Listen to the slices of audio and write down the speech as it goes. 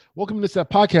Welcome to this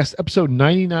podcast, episode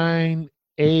 99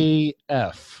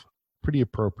 AF. Pretty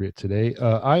appropriate today.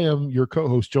 I am your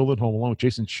co-host, Joe Lindholm, along with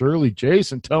Jason Shirley.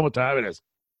 Jason, tell me what time it is.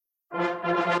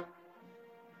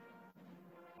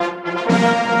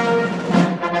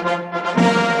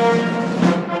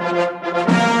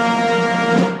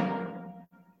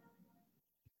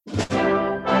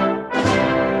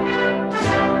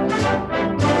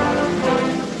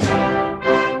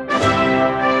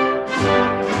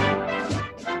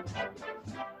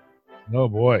 Oh,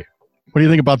 boy. What do you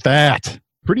think about that?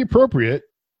 Pretty appropriate.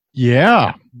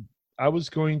 Yeah. I was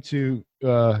going to,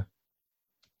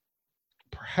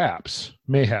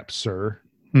 mayhaps, sir,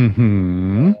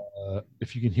 Mm-hmm.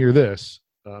 if you can hear this,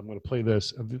 I'm going to play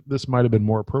this. This might have been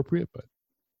more appropriate, but.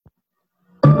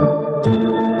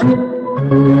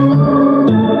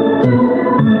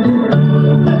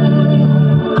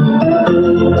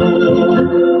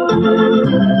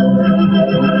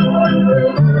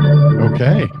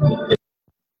 Okay.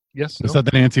 Yes. Was No?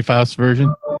 that the Nancy Faust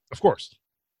version? Of course.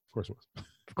 Of course it was.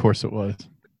 Of course it was.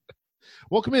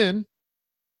 Welcome in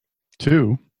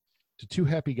Two. to Two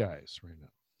Happy Guys right now.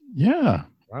 Yeah.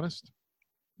 Honest?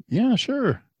 Yeah,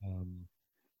 sure.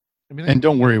 I mean, And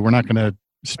don't worry, we're not going to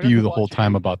I spew have to the whole watch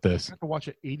time it. about I this. have to watch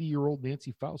an 80-year-old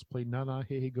Nancy Faust play Na Na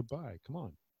Hey Hey Goodbye. Come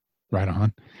on. Right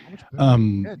on. How much better?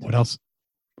 Yeah, What else?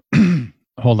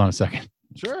 Hold on a second.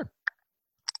 Sure.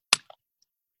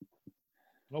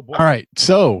 Oh, boy. All right.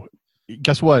 So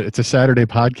guess what? It's a Saturday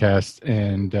podcast,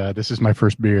 and this is my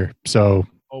first beer. So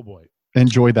Oh, boy.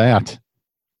 enjoy that.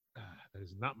 That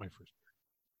is not my first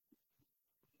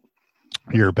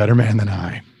You're a better man than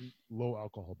I. low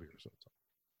alcohol beer. So it's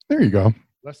There you go.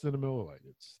 less than a Miller Lite.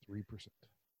 It's 3%.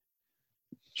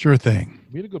 Sure thing.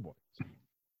 Being a good boy.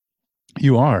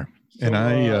 You are. So, And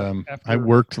I after-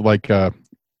 worked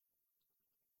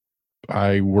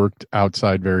I worked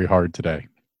outside very hard today.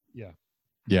 Yeah.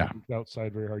 Yeah. Worked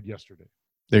outside very hard yesterday.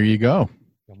 There you go.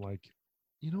 I'm like,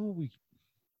 I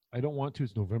don't want to.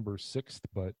 It's November 6th,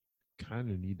 but kind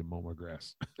of need to mow my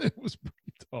grass. It was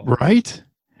pretty tough. Right?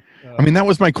 I mean, that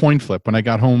was my coin flip. When I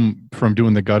got home from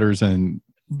doing the gutters and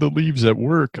the leaves at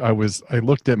work, I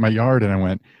looked at my yard and I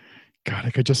went, God,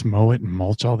 I could just mow it and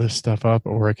mulch all this stuff up,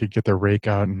 or I could get the rake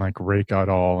out and like rake out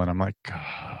all. And I'm like,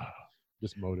 God,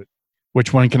 just mowed it.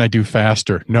 which one can I do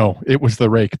faster? No, it was the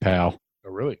rake, pal. Oh,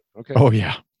 really? Okay. Oh,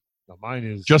 yeah. Now mine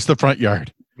is Just the front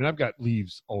yard. I mean, I've got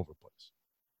leaves all over the place,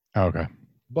 Okay.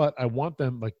 but I want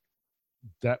them like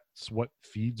that's what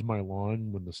feeds my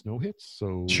lawn when the snow hits.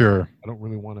 So Sure. I don't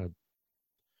really want to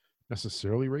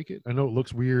necessarily rake it. I know it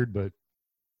looks weird, but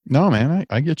No, man,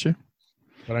 I get you.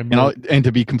 I And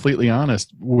to be completely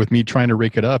honest, with me trying to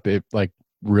rake it up, it like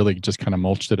really just kind of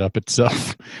mulched it up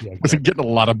itself. yeah, Wasn't getting a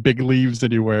lot of big leaves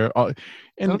anywhere. And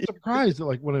And I'm surprised that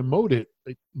like when I mowed it,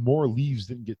 like more leaves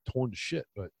didn't get torn to shit,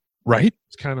 but right?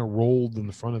 it's kind of rolled in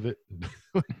the front of it.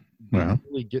 Yeah. Didn't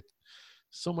really get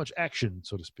so much action,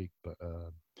 so to speak. But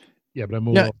but I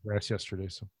mowed all the grass yesterday,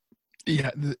 so Yeah.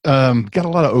 Got a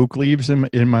lot of oak leaves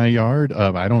in my yard.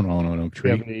 I don't own an oak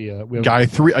we tree. have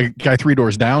a Guy three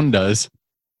doors down does.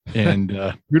 And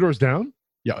three doors down.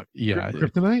 yeah.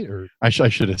 Kryptonite or I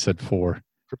should have said 4.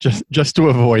 Just to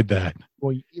avoid that.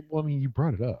 well, I mean, you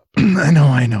brought it up. I know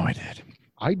I did.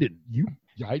 I didn't.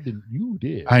 I didn't. You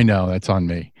did. I know, that's on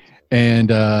me. And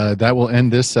that will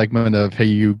end this segment of Hey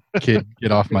You Kid,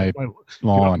 get off my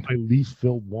lawn. My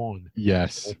leaf-filled lawn.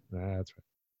 Yes. That's right.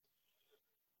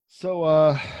 So,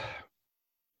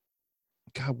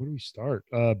 God, where do we start?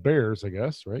 Bears, I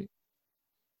guess, right?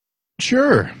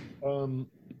 Sure.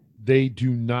 They do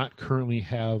not currently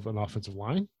have an offensive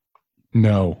line.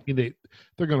 No. I mean,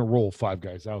 they're going to roll 5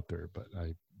 guys out there, but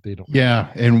they don't.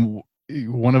 Yeah, and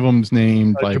one of them's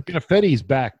named like. Jermaine Ifedi's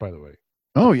back, by the way.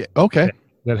 Oh yeah. Okay.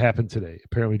 That happened today.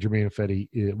 Apparently, Jermaine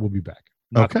Ifedi will be back.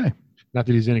 Okay. Not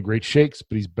that he's in great shakes,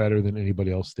 but he's better than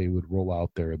anybody else they would roll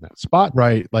out there in that spot.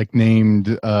 Right, like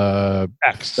named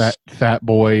X, Fat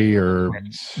Boy or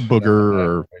X, Booger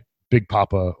or Big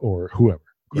Papa or whoever.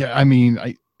 yeah. I mean,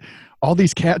 all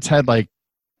these cats had like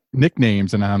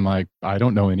nicknames, and I'm like, I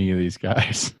don't know any of these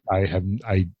guys. I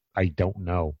don't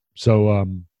know. So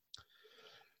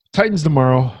Titans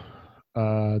tomorrow.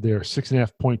 They're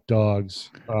 6.5-point dogs.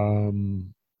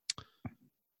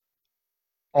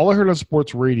 All I heard on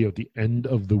sports radio at the end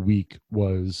of the week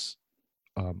was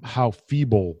how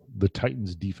feeble the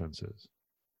Titans defense is.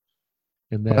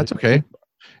 And that That's okay.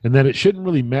 And that it shouldn't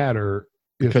really matter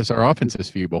because our offense is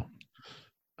feeble.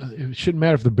 It shouldn't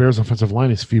matter if the Bears' offensive line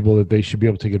is feeble, that they should be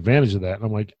able to take advantage of that. And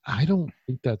I'm like, I don't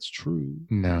think that's true.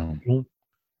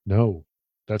 No,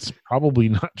 that's probably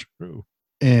not true.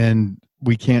 And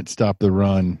we can't stop the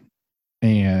run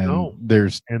and No.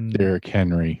 there's And Derrick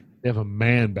Henry. they have a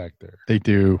man back there. They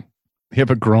do. They have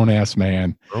a grown-ass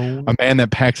man. A man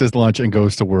that packs his lunch and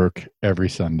goes to work every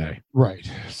Sunday. Right.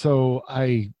 So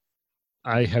I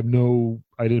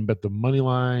didn't bet the money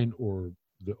line or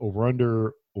the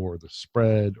over-under or the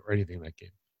spread or anything in that game.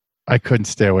 I couldn't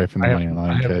stay away from the money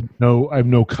line, kid. I have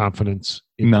no confidence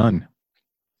None.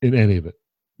 in any of it.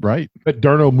 Right. But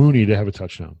Darnell Mooney to have a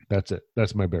touchdown. That's it.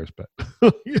 That's my Bears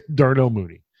bet. Darnell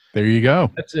Mooney. There you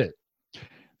go. That's it.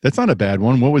 That's not a bad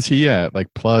one. What was he at? Like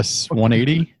plus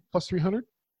 180? Plus 300?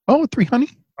 Oh, 300?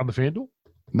 On the FanDuel?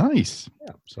 Nice.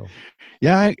 Yeah. So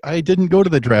yeah, I didn't go to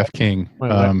the DraftKings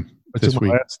this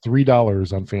week. That's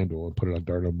 $3 on FanDuel and put it on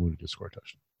Darnell Mooney to score a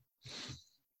touchdown.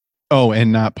 Oh,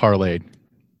 and not parlayed.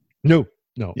 No.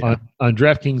 Yeah. On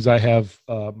DraftKings, I have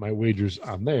my wagers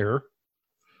on there.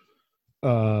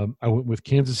 I went with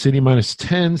Kansas City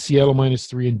 -10, Seattle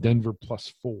 -3, and Denver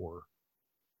 +4.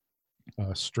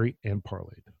 Straight and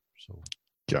parlayed. So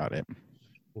got it.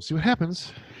 We'll see what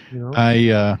happens.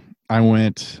 I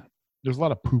went. There's a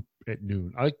lot of poop at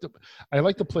noon. I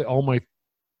like to play all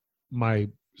my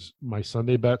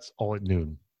Sunday bets all at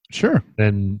noon. Sure.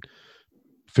 Then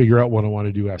figure out what I want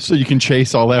to do after. So you can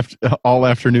chase all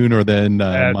afternoon or then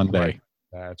Monday. Right.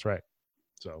 That's right.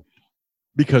 So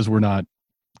because we're not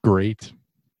great.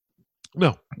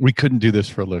 No, we couldn't do this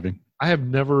for a living. I have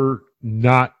never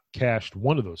not cashed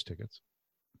one of those tickets.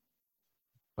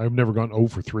 I've never gone 0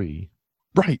 for 3.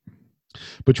 Right.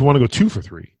 But you want to go 2 for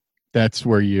 3. That's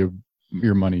where your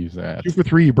money's at. 2 for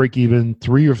 3, you break even.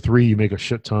 3 of 3, you make a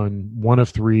shit ton. 1 of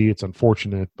 3, it's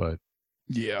unfortunate, but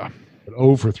yeah. But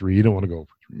 0 for 3, you don't want to go 0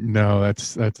 for 3. No,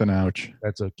 that's an ouch.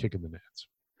 That's a kick in the nuts.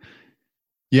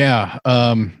 Yeah.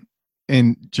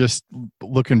 And just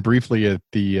looking briefly at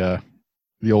the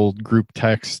old group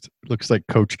text, looks like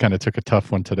Coach kind of took a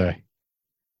tough one today.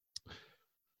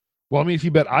 Well, I mean, if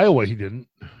you bet Iowa, he didn't.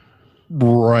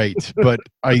 Right, but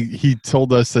he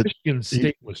told us that Michigan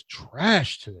State was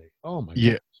trash today. Oh my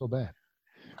God, so bad.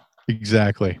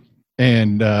 Exactly,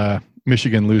 and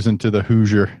Michigan losing to the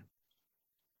Hoosier.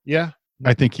 Yeah,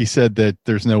 I think he said that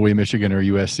there's no way Michigan or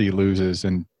USC loses,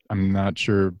 and I'm not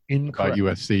sure about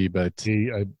USC, but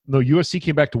no, USC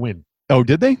came back to win. Oh,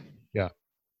 did they? Yeah,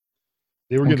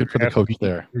 they were getting for the coach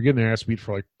there. They were getting their ass beat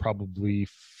for like probably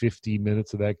 50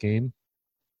 minutes of that game.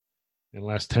 In the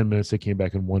last 10 minutes, they came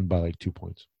back and won by like 2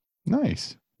 points.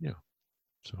 Nice. Yeah.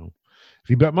 So if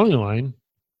you bet money line,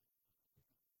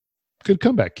 good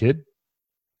comeback, kid.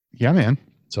 Yeah, man.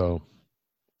 So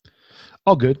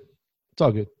all good. It's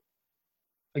all good.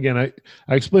 Again, I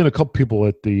explained to a couple people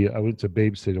I went to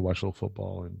Babe State to watch a little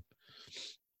football, and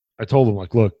I told them,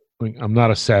 like, look, I'm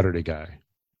not a Saturday guy.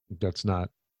 That's not.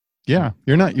 Yeah,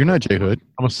 you're not Jay Hood.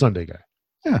 I'm a Sunday guy.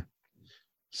 Yeah.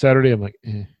 Saturday, I'm like,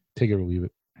 take it or leave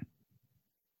it.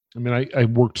 I mean, I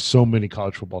worked so many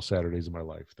college football Saturdays in my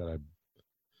life that I'm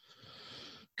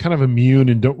kind of immune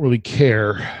and don't really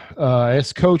care. I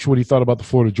asked Coach what he thought about the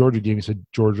Florida-Georgia game. He said,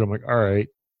 Georgia. I'm like, all right.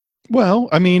 Well,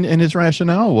 I mean, and his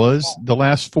rationale was the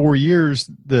last 4 years,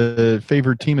 the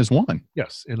favored team has won.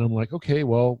 Yes. And I'm like, okay,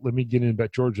 well, let me get in and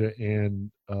bet Georgia.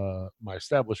 And my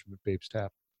establishment, Babe's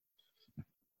Tap,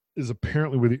 is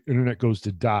apparently where the internet goes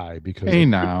to die because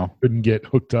now couldn't get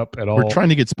hooked up at all. We're trying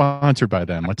to get sponsored by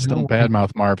them. Let's don't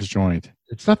badmouth Marv's Joint.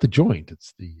 It's not the joint.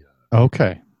 It's the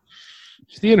okay.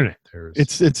 It's the internet.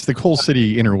 It's the Coal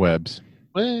City interwebs.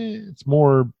 It's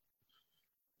more.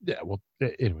 Yeah. Well,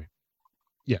 anyway.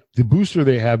 Yeah, the booster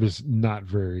they have is not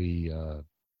very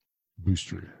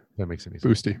boostery. If that makes any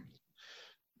sense. Boosty.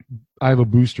 I have a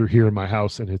booster here in my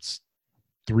house, and it's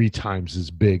 3 times as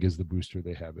big as the booster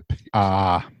they have at Babe.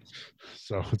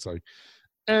 So it's like,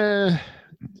 and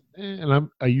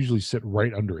I usually sit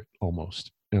right under it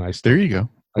almost, and there you go.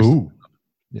 Ooh,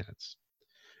 yeah,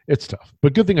 it's tough,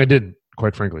 but good thing I didn't,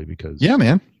 quite frankly, because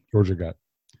man, Georgia got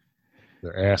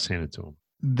their ass handed to them.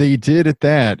 They did at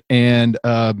that, and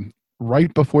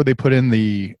right before they put in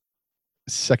the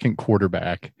second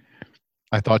quarterback,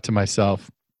 I thought to myself,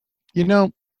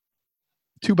 $2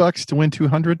 to win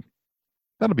 200.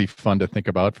 That'll be fun to think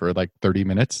about for like 30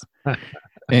 minutes.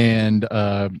 And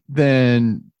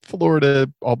then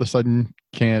Florida all of a sudden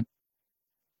can't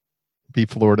beat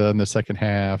Florida in the second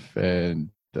half. And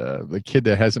the kid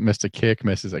that hasn't missed a kick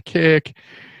misses a kick.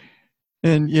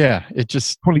 And yeah, it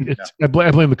just. I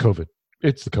blame the COVID.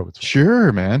 It's the COVID.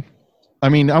 Sure, man. I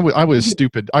mean, I was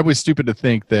stupid. I was stupid to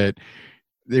think that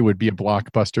it would be a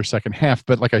blockbuster second half.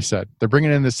 But like I said, they're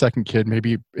bringing in the second kid.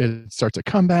 Maybe it starts a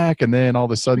comeback, and then all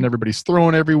of a sudden everybody's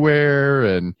throwing everywhere.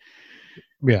 And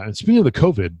yeah, and speaking of the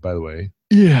COVID, by the way,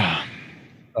 yeah,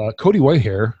 Cody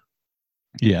Whitehair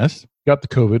Yes. got the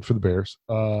COVID for the Bears.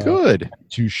 Good.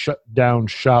 To shut down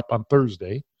shop on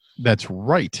Thursday That's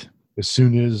right. as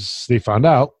soon as they found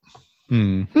out.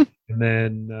 Mhm. And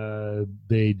then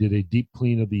they did a deep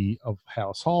clean of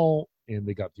House Hall, and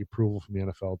they got the approval from the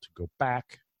NFL to go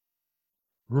back.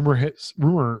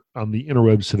 Rumor on the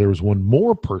interwebs said there was one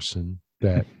more person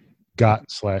that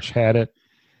got/had it.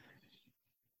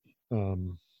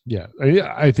 Yeah,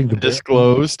 I think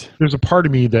Disclosed. There's a part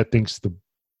of me that thinks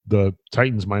the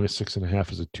Titans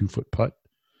 -6.5 is a 2-foot putt.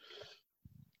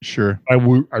 Sure. I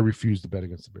refuse to bet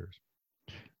against the Bears.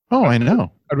 Oh, I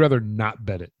know. I'd rather not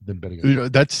bet it than bet against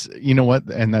it. That's, you know what?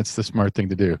 And that's the smart thing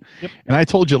to do. Yep. And I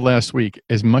told you last week,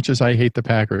 as much as I hate the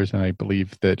Packers, and I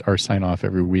believe that our sign off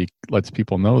every week lets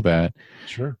people know that,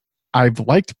 Sure. I've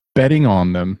liked betting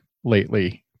on them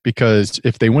lately because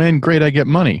if they win, great, I get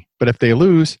money. But if they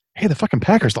lose, hey, the fucking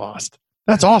Packers lost.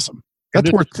 That's awesome.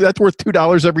 That's worth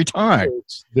 $2 every time.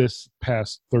 This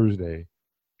past Thursday,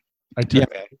 I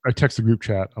text the group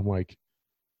chat. I'm like,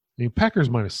 Packers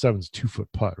 -7 is 2-foot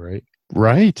putt, right?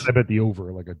 Right. I bet the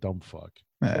over like a dumb fuck.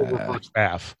 Over first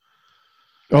half.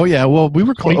 Oh yeah. Well, we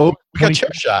were close. Oh, we got 20 chair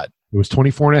shot. It was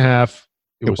 24.5.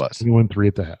 It was 21-3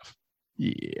 at the half.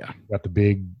 Yeah. Got the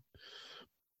big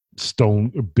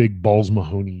Balls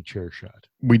Mahoney chair shot.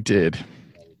 We did.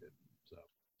 So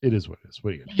it is what it is.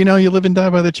 What do you got? You know, you live and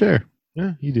die by the chair.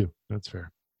 Yeah, you do. That's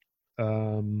fair.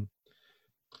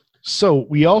 So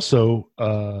we also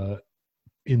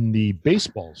in the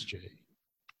baseballs, Jay.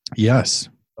 Yes.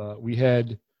 We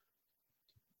had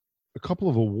a couple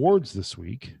of awards this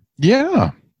week.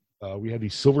 Yeah. We had the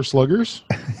Silver Sluggers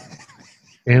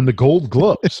and the Gold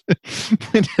Gloves.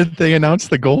 When did they announce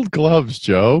the Gold Gloves,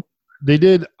 Joe? They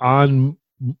did on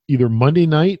either Monday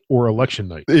night or election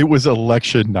night. It was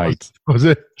election night. Was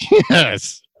it?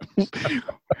 Yes.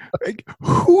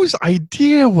 Whose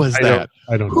idea was that?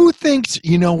 I don't know. Who thinks,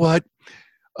 you know what?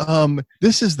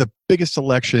 This is the biggest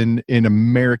election in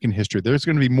American history. There's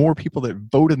going to be more people that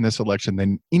vote in this election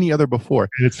than any other before.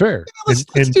 And it's fair. Let's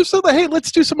do something. Hey,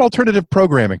 let's do some alternative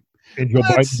programming. And Joe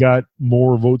Biden got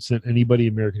more votes than anybody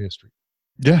in American history.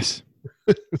 Yes.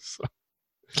 So,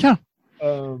 yeah.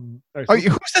 Right,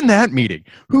 who's in that meeting?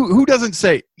 Who doesn't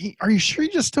say, are you sure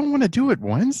you just don't want to do it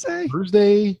Wednesday?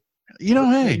 Thursday? You know,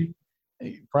 hey.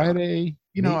 Friday?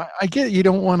 You know, I get you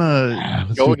don't want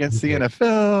to go against the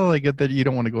NFL. I get that you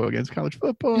don't want to go against college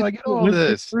football. I get all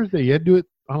this. Thursday, you had to do it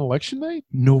on election night?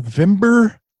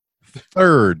 November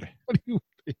 3rd. What do you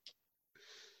think?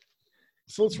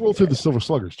 So let's roll through the Silver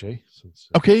Sluggers, Jay.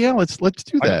 Okay, yeah, let's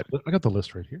do that. I got the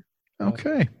list right here.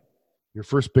 Okay. Your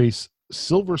first base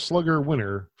Silver Slugger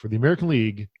winner for the American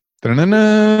League,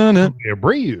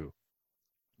 Abreu.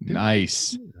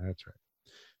 Nice. That's right.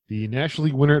 The National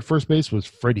League winner at first base was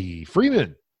Freddie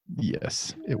Freeman.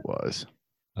 Yes, it was.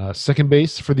 Second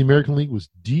base for the American League was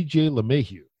DJ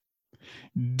LeMahieu.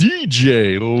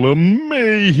 DJ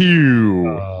LeMahieu.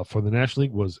 For the National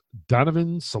League was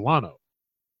Donovan Solano.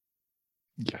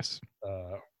 Yes.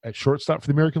 At shortstop for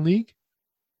the American League,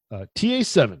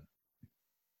 TA7.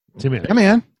 Tim Anderson. Yeah,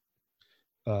 man.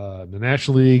 The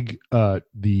National League,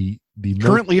 the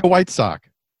currently a White Sox.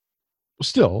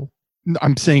 Still,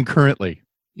 I'm saying currently.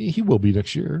 He will be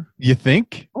next year. You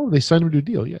think? Oh, they signed him to a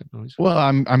deal. Yeah. No, well,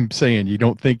 I'm saying you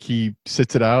don't think he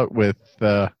sits it out with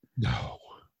no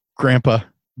Grandpa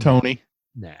Tony?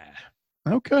 Nah.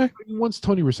 Okay. Once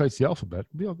Tony recites the alphabet,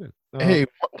 it'll be all good. Hey,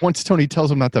 once Tony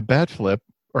tells him not to bat flip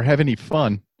or have any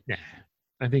fun. Nah.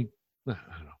 I think I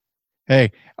don't know.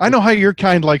 Hey, I know how your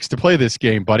kind likes to play this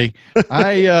game, buddy.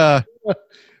 Your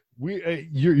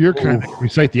kind of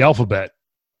recite the alphabet.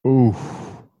 Ooh.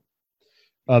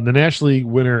 The National League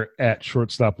winner at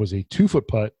shortstop was a 2-foot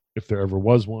putt, if there ever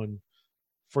was one,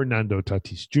 Fernando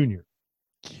Tatis Jr.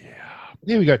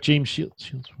 Yeah, we got James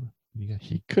Shields.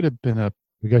 He could have been a.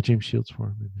 We got James Shields for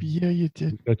him. Yeah, you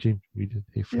did. We got James. We did.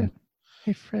 Hey, Fred. Yeah.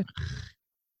 Hey, Fred.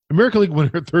 American League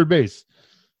winner at third base,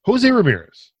 Jose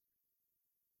Ramirez.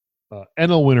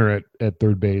 NL winner at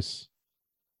third base,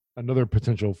 another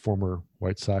potential former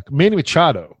White Sox, Manny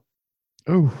Machado.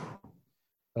 Oh.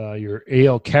 Your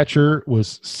AL catcher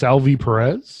was Salvi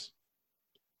Perez.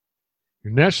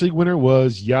 Your National League winner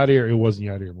was Yadier. It wasn't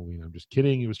Yadier Molina. I'm just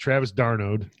kidding. It was Travis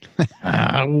Darno.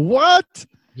 What?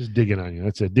 Just digging on you.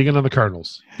 That's it. Digging on the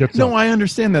Cardinals. I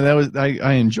understand that. That was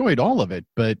I enjoyed all of it,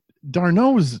 but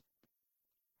Darno's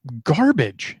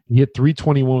garbage. He hit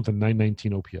 321 with a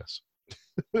 919 OPS.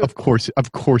 Of course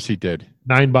he did.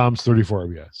 9 bombs, 34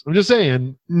 RBIs. I'm just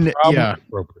saying. Yeah.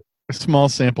 Appropriate. Small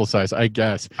sample size, I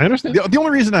guess. I understand. The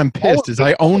only reason I'm pissed is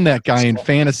I own that guy in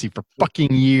fantasy for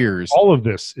fucking years. All of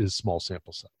this is small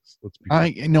sample size. Let's be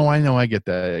I know, I get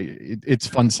that. It's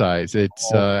fun size.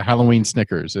 It's Halloween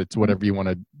Snickers. It's whatever you want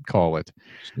to call it.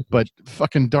 But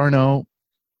fucking Darno,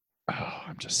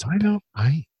 I'm just so I know.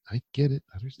 I get it.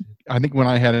 I understand. I think when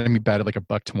I had him, he batted like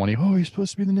 $120. Oh, he's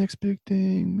supposed to be the next big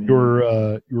thing.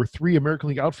 Man. Your 3 American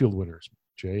League outfield winners,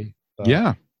 Jay.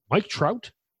 Yeah. Mike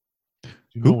Trout. Do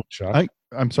you Who? know what shot?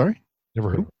 I'm sorry? Never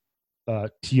heard of.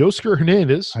 Teoscar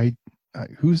Hernandez.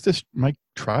 Who's this Mike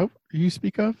Trout you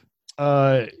speak of?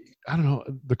 I don't know.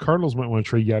 The Cardinals might want to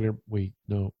trade Yadier. Wait,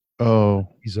 no. Oh.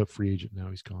 He's a free agent now.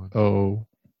 He's gone. Oh,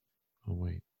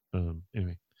 wait.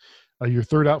 Anyway. Your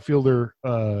third outfielder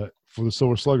for the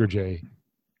Silver Slugger, Jay.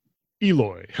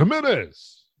 Eloy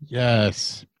Jimenez.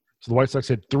 yes. So the White Sox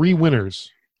had 3 winners.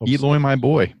 Eloy, my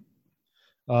boy.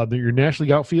 Your National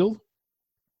League outfield,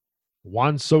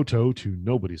 Juan Soto, to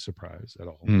nobody's surprise at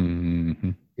all.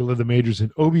 Mm-hmm. He led the majors in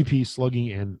OBP,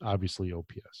 slugging, and obviously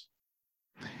OPS.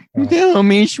 Tell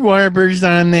me Schwarber's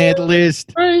on that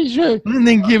list. And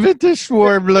then give it to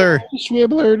Schwarbler.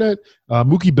 Schwarbler.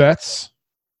 Mookie Betts,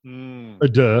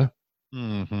 duh,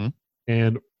 Mm-hmm.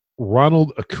 and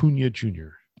Ronald Acuna Jr.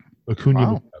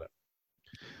 Acuna. Wow.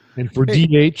 And for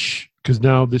DH, because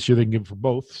now this year they can give for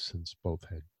both, since both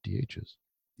had DHs.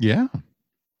 Yeah.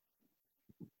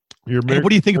 Your Hey, what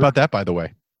do you think about that, by the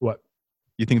way? What?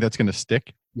 You think that's going to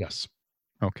stick? Yes.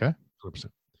 Okay. 100%.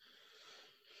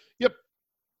 Yep.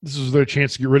 This was their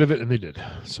chance to get rid of it, and they did.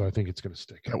 So I think it's going to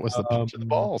stick. That was the pitch of the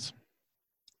balls.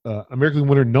 American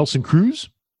winner Nelson Cruz.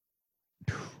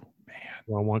 Man.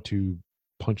 I want to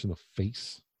punch in the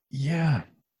face. Yeah.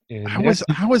 And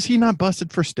How was he not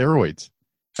busted for steroids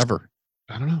ever?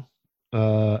 I don't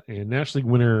know. And National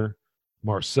League winner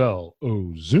Marcel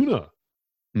Ozuna.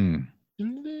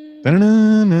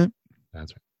 Da-na-na-na.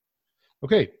 That's right.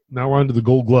 Okay, now we're on to the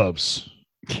Gold Gloves.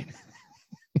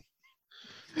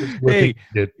 Hey,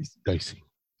 it's dicey.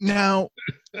 now,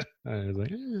 I was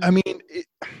like, I mean,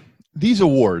 these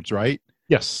awards, right?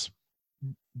 yes.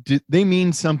 Did they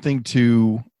mean something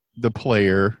to the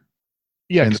player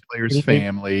Yeah, and the player's they-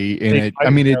 family? And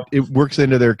it works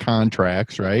into their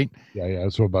contracts, right? yeah,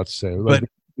 that's what I'm about to say. Like, But-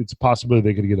 it's a possibility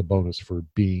they could get a bonus for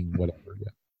being whatever.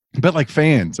 Yeah. But like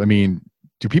fans, I mean,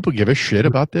 do people give a shit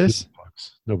about this?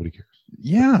 Nobody cares.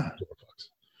 Yeah.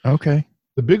 Okay.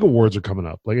 The big awards are coming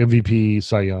up, like MVP,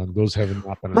 Cy Young. Those haven't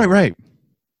not been Right.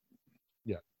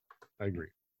 I agree.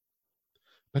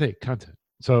 But hey, content.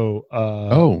 So,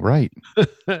 right.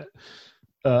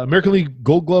 American League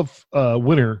Gold Glove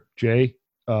winner, Jay,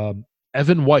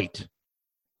 Evan White.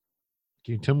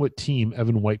 Can you tell me what team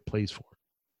Evan White plays for?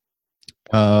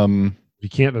 If you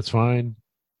can't, that's fine.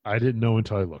 I didn't know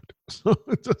until I looked. So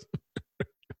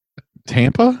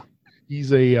Tampa?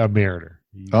 he's a Mariner.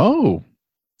 Oh,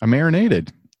 a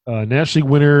marinated. National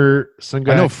League winner. Some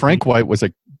guy I know Frank White was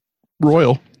a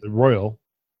Royal. Royal.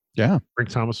 Yeah. Frank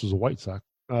Thomas was a White Sox.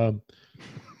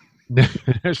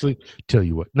 National League, tell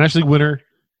you what. National League winner,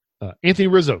 Anthony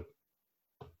Rizzo.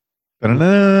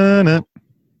 Da-na-na-na.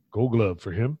 Gold Glove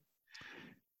for him.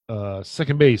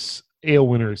 Second base, AL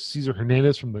winner, Cesar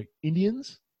Hernandez from the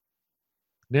Indians.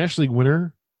 National League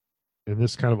winner, and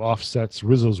this kind of offsets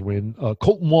Rizzo's win,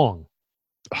 Colton Wong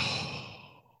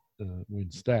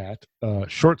wins that.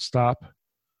 Shortstop.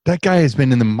 That guy has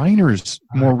been in the minors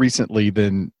more recently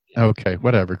than. Okay,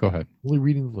 whatever. Go ahead. Only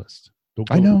reading the list.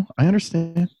 I know. I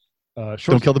understand.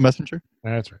 Don't kill the messenger.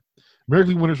 That's right.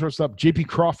 American League winner shortstop, J.P.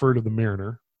 Crawford of the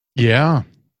Mariner. Yeah.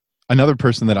 Another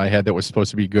person that I had that was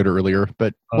supposed to be good earlier,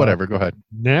 but whatever. Go ahead.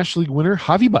 National League winner,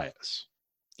 Javi Baez.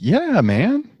 Yeah,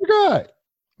 man. Your guy.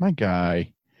 My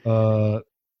guy. Uh,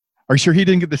 Are you sure he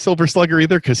didn't get the Silver Slugger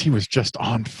either? Because he was just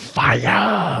on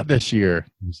fire this year.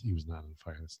 he was not on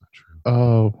fire. That's not true.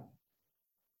 Oh,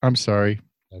 I'm sorry.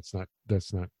 That's not.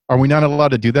 Are we not allowed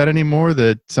to do that anymore?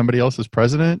 That somebody else is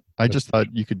president? I just thought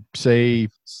you could say,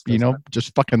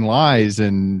 just fucking lies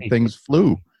and things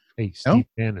flew. Hey, Steve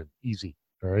Bannon, easy.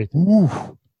 All right.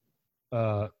 Ooh.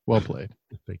 Well played.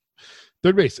 Thank you.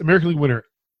 Third base, American League winner,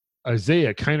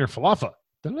 Isaiah Kiner Falefa.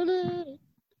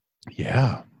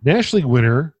 Yeah. National League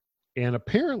winner, and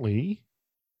apparently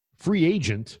free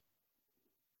agent,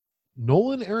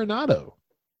 Nolan Arenado.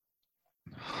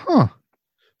 Huh.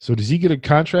 So does he get a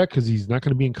contract because he's not going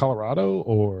to be in Colorado,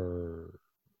 or?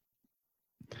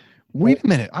 Wait a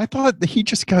minute. I thought that he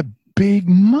just got big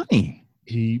money.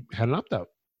 He had an opt-out.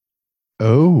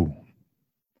 Oh.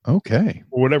 Okay.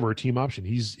 Or whatever, a team option.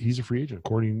 He's a free agent,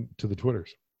 according to the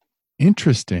Twitters.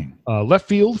 Interesting. Left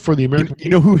field for the American.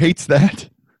 You know who hates that?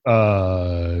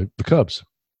 The Cubs.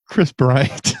 Chris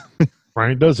Bryant.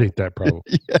 Brian does hate that problem.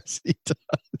 Yes, he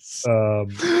does.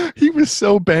 Um, He was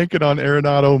so banking on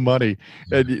Arenado money,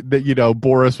 and that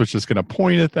Boris was just going to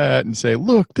point at that and say,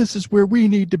 "Look, this is where we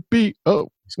need to be." Oh,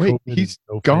 wait, COVID he's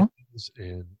and no gone. fans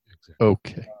and exactly.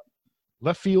 Okay,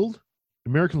 Left field,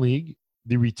 American League,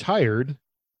 the retired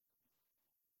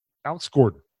Alex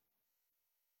Gordon.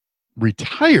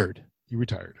 retired. He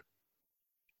retired.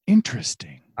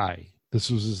 Interesting. This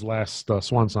was his last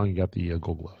swan song. He got the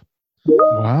Gold Glove.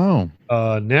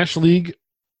 Wow. National League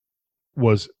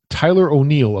was Tyler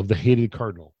O'Neill of the hated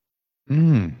Cardinal.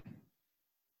 Mm.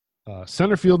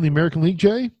 Center field in the American League,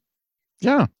 Jay,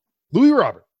 Yeah. Louis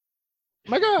Robert.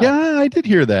 My God. Yeah, I did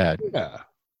hear that. Yeah.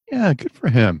 Yeah, good for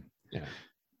him. Yeah.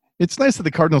 It's nice that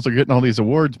the Cardinals are getting all these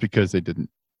awards because they didn't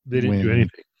They didn't do win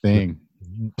anything. thing.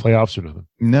 Playoffs or nothing.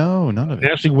 No, none of it.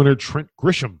 National League winner Trent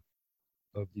Grisham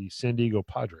of the San Diego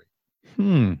Padres.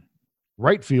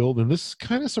 Right field, and this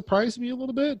kind of surprised me a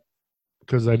little bit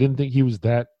because I didn't think he was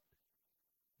that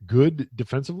good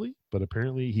defensively, but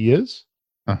apparently he is.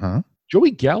 Uh-huh.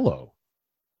 Joey Gallo.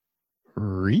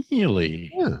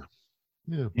 Really? Yeah.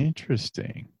 Yeah.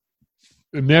 Interesting.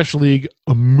 In National League,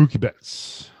 Mookie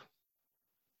Betts.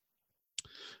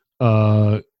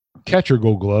 Catcher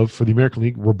Gold Glove for the American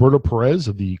League, Roberto Perez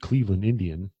of the Cleveland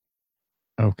Indian.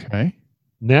 Okay.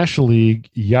 National League,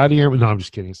 Yadier. No, I'm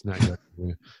just kidding. It's not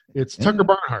Yadier. It's Tucker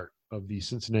Barnhart of the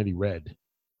Cincinnati Red.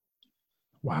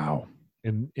 Wow.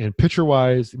 And pitcher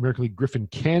wise, the American League, Griffin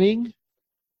Canning.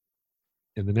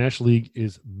 And the National League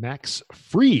is Max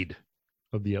Fried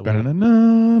of the Atlanta.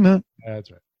 Ba-na-na-na. That's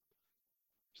right.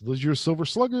 So those are your Silver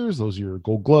Sluggers. Those are your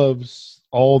Gold Gloves.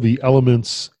 All the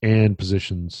elements and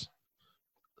positions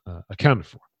accounted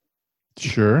for.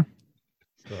 Sure.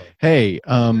 So, Hey,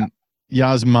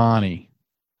 Yasmani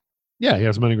yeah, he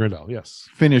has Money Grandal. Yes.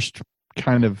 finished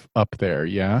kind of up there,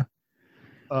 yeah?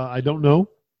 I don't know.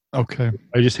 Okay.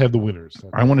 I just have the winners.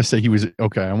 I want to say he was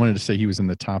okay. I wanted to say he was in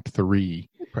the top 3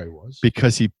 It probably was.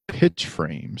 because he pitch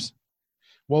frames.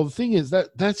 Well, the thing is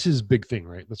that's his big thing,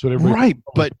 right? That's what everybody. Right,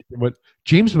 but what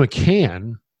James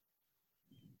McCann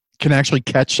can actually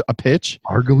catch a pitch.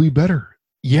 arguably better.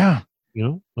 Yeah. You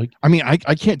know, like I mean, I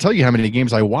can't tell you how many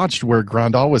games I watched where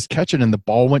Grandal was catching and the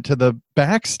ball went to the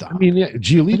backstop. I mean, yeah,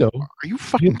 Giolito. Are you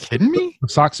fucking kidding me? The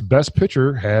Sox' best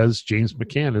pitcher has James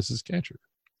McCann as his catcher.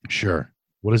 Sure.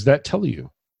 What does that tell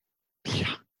you?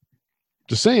 Yeah.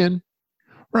 Just saying.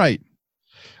 Right.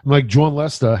 Like John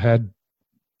Lesta had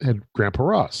Grandpa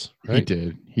Ross. Right? He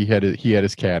did. He had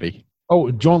his caddy. Oh,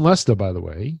 and John Lesta, by the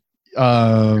way.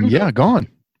 Yeah, gone.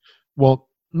 Well,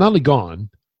 not only gone.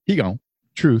 He gone.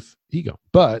 Truth, he gone.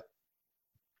 But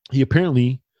he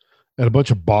apparently at a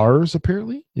bunch of bars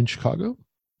apparently in Chicago.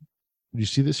 Did you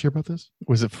see this? Hear about this?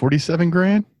 Was it 47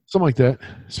 grand? Something like that.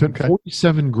 Spent Okay.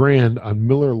 47 grand on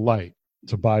Miller Lite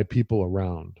to buy people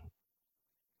around.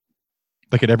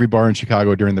 Like at every bar in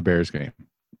Chicago during the Bears game.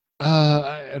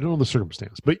 I don't know the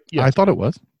circumstance, but yeah, I thought it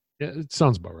was. yeah, it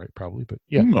sounds about right, probably. But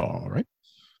yeah, All right.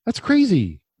 that's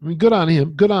crazy. I mean, good on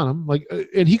him. Good on him. Like,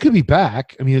 and he could be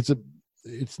back. I mean,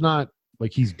 it's not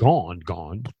like he's gone.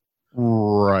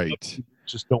 Right.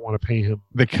 Just don't want to pay him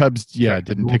The Cubs,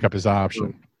 didn't pick up his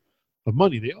option. the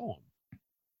money they owe him.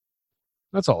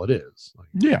 That's all it is. Like,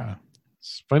 Yeah.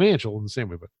 it's financial in the same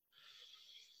way, but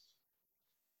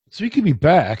so he could be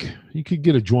back. You could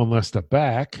get a John Lesta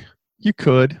back, You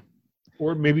could.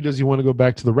 or maybe does he want to go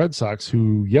back to the Red Sox,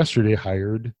 who yesterday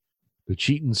hired the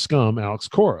cheating scum Alex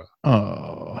Cora?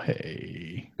 Oh,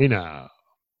 hey. Hey now,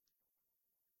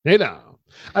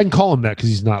 I can call him that because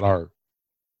he's not our.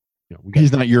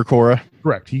 He's not your Cora.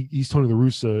 Correct. He's Tony La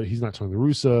Russa. He's not Tony La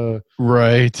Russa.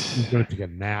 Right. He's going to take a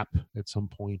nap at some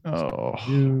point. Oh.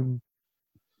 Soon.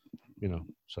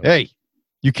 So Hey,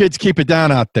 you kids keep it down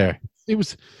out there.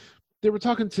 they were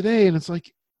talking today, and it's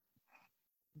like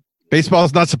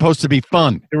Baseball's not supposed to be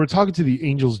fun. they were talking to the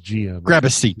Angels GM. Grab a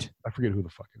seat. I forget who the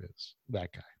fuck it is.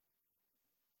 That guy.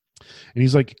 And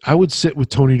he's like, I would sit with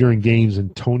Tony during games,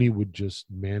 and Tony would just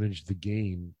manage the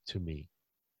game to me.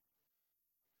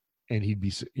 And he'd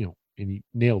be, and he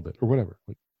nailed it or whatever.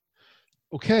 Like,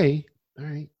 okay, all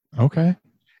right. Okay.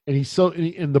 And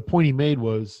and the point he made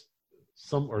was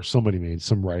somebody made,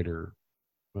 some writer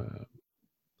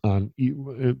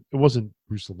it wasn't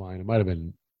Bruce Levine. It might have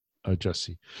been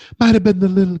Jesse. Might have been the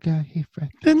little guy. Hey,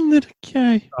 Frank. The little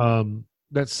guy.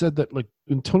 That said that like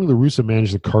when Tony La Russa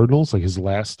managed the Cardinals, like his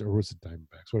last, or was it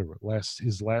Diamondbacks, whatever,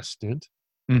 his last stint,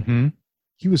 Mm-hmm.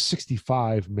 he was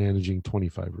 65 managing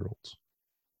 25-year-olds.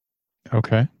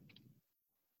 Okay.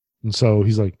 And so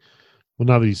he's like, well,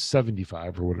 now that he's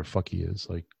 75 or whatever the fuck he is,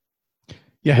 like,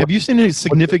 Yeah. Have you seen a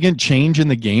significant change in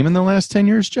the game in the last 10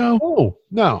 years, Joe? oh,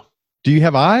 no. Do you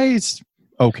have eyes?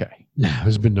 Okay. No,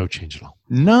 there's been no change at all.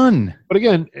 None. But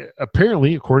again,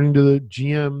 apparently, according to the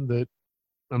GM, that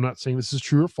I'm not saying this is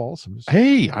true or false.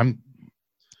 Hey, I'm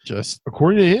just.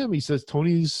 According to him, he says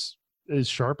Tony's as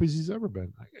sharp as he's ever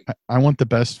been. I want the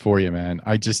best for you, man.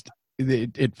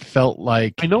 It felt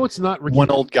like I know it's not Ricky one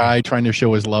old guy trying to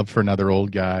show his love for another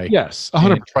old guy. Yes,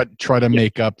 100%. Try to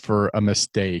make up for a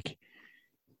mistake.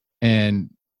 And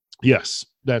yes,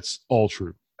 that's all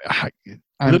true. I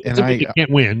can't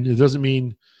win. It doesn't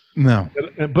mean no,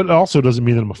 but it also doesn't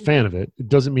mean that I'm a fan of it. It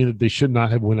doesn't mean that they should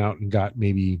not have went out and got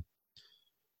maybe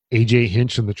AJ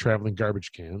Hinch and the traveling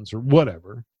garbage cans or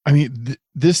whatever. I mean,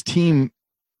 this team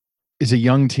is a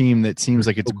young team that seems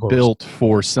like it's built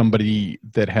for somebody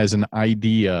that has an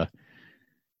idea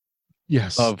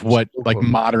of what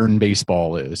modern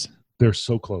baseball is. They're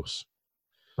so close.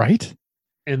 Right?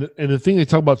 And the thing they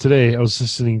talk about today, I was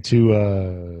listening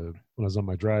to when I was on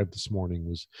my drive this morning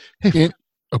was,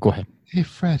 go ahead. Hey,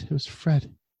 Fred. It was Fred.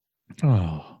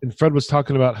 Oh. And Fred was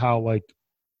talking about how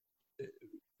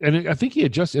and I think he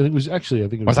adjusted. Was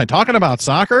I talking about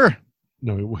soccer?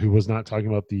 No, he was not talking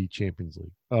about the Champions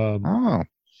League.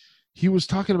 He was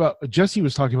talking about Jesse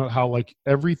was talking about how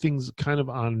everything's kind of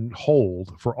on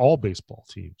hold for all baseball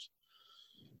teams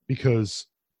because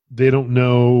they don't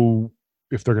know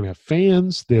if they're going to have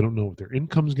fans. They don't know what their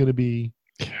income's going to be.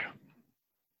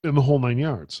 In the whole 9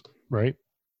 yards, right?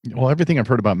 Well, everything I've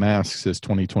heard about masks is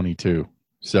 2022.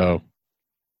 So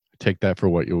take that for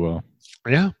what you will.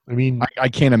 Yeah. I mean, I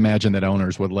can't imagine that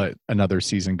owners would let another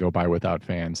season go by without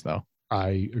fans, though.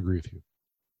 I agree with you.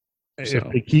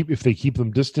 So. If they keep them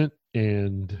distant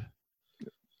and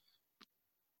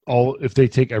if they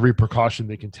take every precaution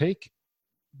they can take,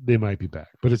 they might be back.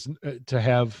 But it's to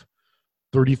have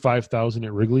 35,000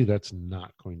 at Wrigley, that's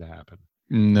not going to happen.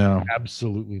 No,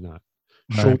 absolutely not.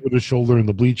 Shoulder to shoulder in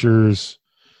the bleachers.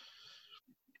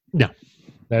 No,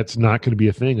 that's not going to be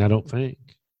a thing. I don't think.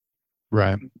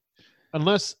 Right.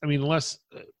 Unless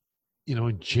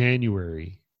in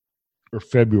January or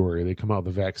February they come out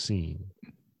with a vaccine,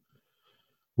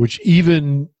 which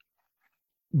even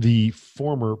the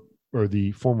former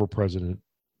president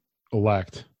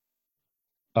elect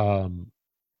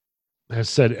has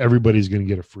said everybody's going to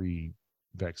get a free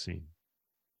vaccine.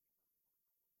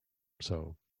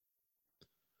 So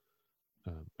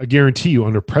I guarantee you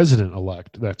under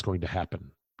president-elect, that's going to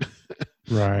happen.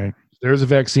 Right. There's a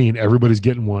vaccine, everybody's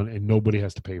getting one, and nobody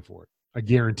has to pay for it. I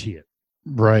guarantee it.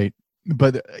 Right.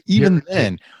 But even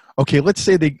then, okay, let's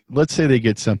say they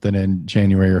get something in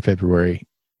January or February.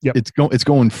 Yep. It's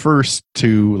going first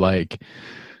to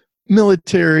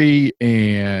military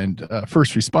and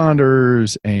first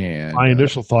responders, and my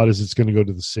initial thought is it's going to go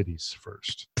to the cities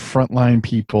first. Frontline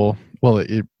people. Well,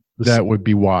 that would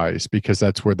be wise because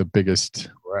that's where the biggest.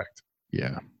 Correct.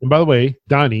 Yeah. And by the way,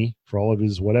 Donnie, for all of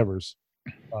his whatevers,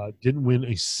 didn't win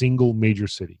a single major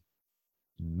city.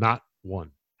 Not one.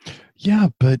 Yeah,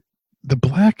 but the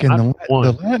black and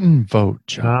the Latin vote,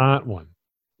 John. Not one.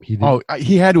 He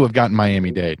had to have gotten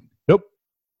Miami-Dade. Nope.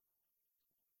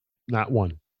 Not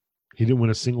one. He didn't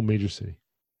win a single major city.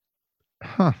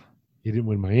 Huh. He didn't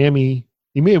win Miami.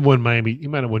 He may have won Miami. He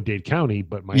might have won Dade County,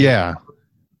 but Miami. Yeah.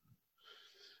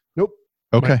 Nope.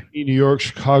 Okay. Miami, New York,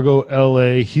 Chicago,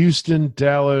 LA, Houston,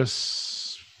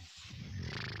 Dallas,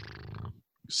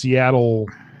 Seattle.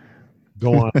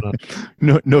 Go on.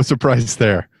 No surprise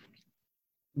there.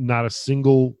 Not a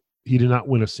single. He did not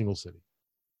win a single city.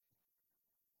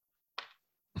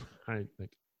 I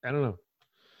don't know.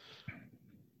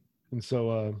 And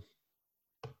so,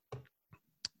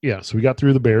 so we got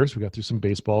through the Bears. We got through some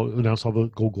baseball. We announced all the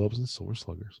Gold Gloves and Silver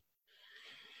Sluggers.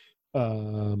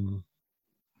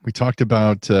 We talked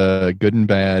about good and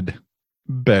bad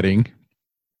betting.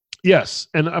 Yes,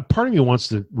 and a part of me wants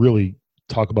to really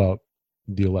talk about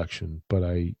the election, but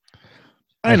I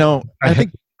know. I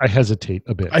think I hesitate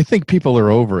a bit. I think people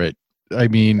are over it. I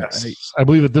mean, yes. I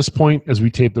believe at this point, as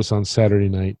we tape this on Saturday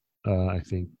night, I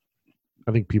think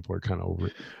people are kind of over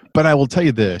it. But I will tell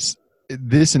you this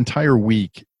entire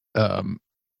week, I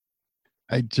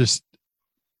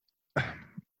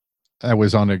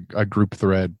was on a group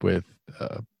thread with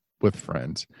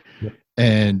friends. Yep.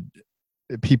 And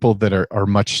people that are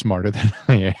much smarter than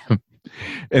I am.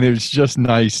 And it was just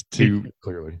nice to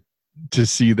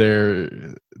see their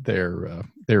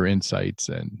insights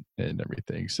and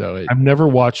everything. So I've never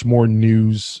watched more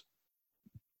news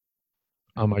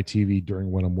on my TV during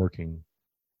when I'm working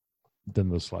than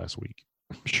this last week.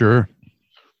 Sure.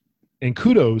 And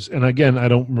kudos. And again, I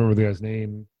don't remember the guy's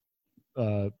name.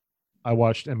 I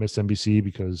watched MSNBC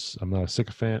because I'm not a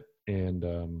sycophant.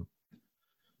 And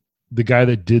the guy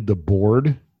that did the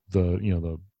board,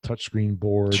 the touchscreen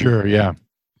board. Sure, yeah.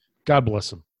 God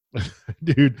bless him,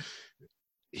 dude.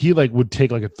 He like would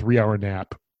take like a 3-hour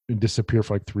nap and disappear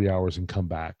for like 3 hours and come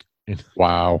back. And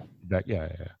Wow. that, yeah.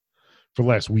 For the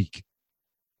last week.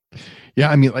 Yeah,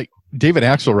 I mean, like David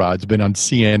Axelrod's been on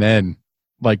CNN.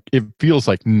 Like it feels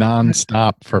like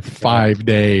nonstop for 5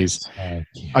 days. I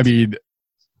mean,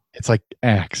 it's like,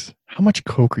 Axe, how much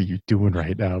coke are you doing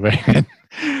right now, man?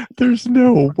 There's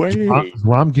no way. Is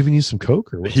Rom giving you some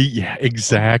coke or what? Yeah,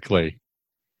 exactly.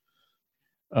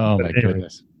 Oh But my anyway,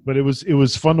 goodness. But it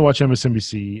was fun to watch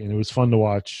MSNBC, and it was fun to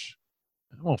watch.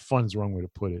 Well, fun is the wrong way to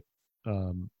put it.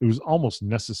 It was almost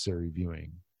necessary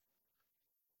viewing,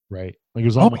 right? Like it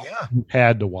was almost you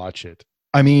had to watch it.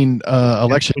 I mean,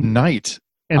 election night.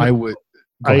 And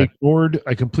I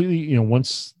completely,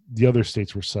 once the other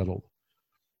states were settled,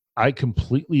 I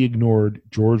completely ignored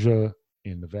Georgia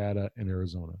and Nevada and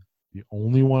Arizona. The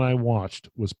only one I watched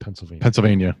was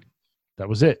Pennsylvania. That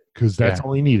was it, because that's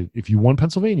all he needed. If you won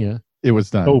Pennsylvania, it was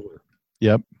done. Over.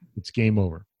 Yep. It's game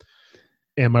over.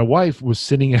 And my wife was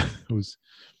sitting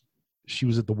she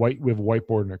was at we have a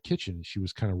whiteboard in our kitchen. She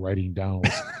was kind of writing down.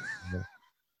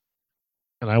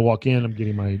 And I walk in, I'm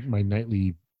getting my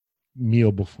nightly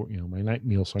meal before, my night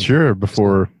meal. So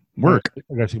before work. I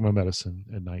got to take my medicine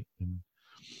at night. And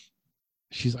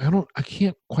she's like, I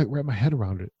can't quite wrap my head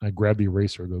around it. I grabbed the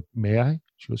eraser. I go, may I?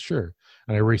 She goes, sure.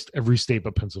 And I erased every state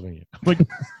but Pennsylvania. I'm like,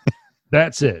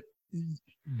 that's it.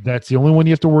 That's the only one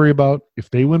you have to worry about. If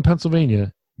they win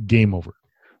Pennsylvania, game over.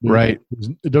 Right.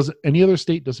 It doesn't. Any other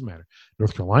state doesn't matter.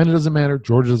 North Carolina doesn't matter.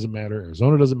 Georgia doesn't matter.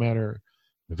 Arizona doesn't matter.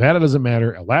 Nevada doesn't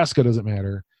matter. Alaska doesn't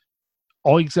matter.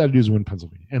 All you got to do is win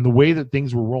Pennsylvania. And the way that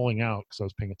things were rolling out, because I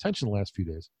was paying attention the last few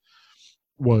days,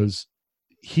 was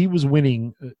he was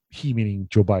winning. He meaning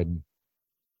Joe Biden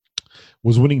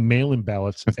was winning mail-in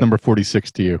ballots. That's number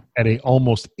 46 to you at a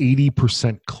almost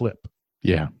 80% clip.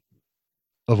 Yeah.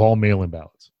 Of all mail-in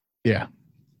ballots. Yeah.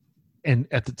 And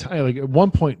at the time, like at one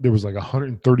point, there was like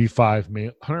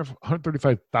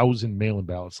 135,000 mail-in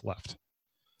ballots left.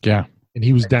 Yeah. And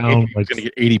he was down like going to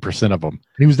get 80% of them.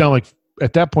 He was down like,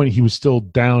 at that point, he was still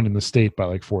down in the state by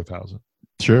like 4,000.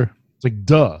 Sure. It's like,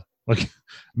 duh. Like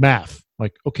math.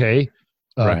 Like, okay.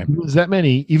 Right. If he wins that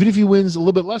many, even if he wins a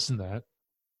little bit less than that,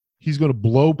 he's going to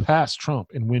blow past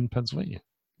Trump and win Pennsylvania.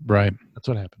 Right. That's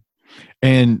what happened.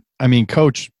 And I mean,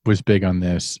 Coach was big on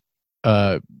this.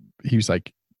 He was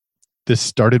like, this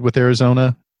started with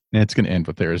Arizona and it's going to end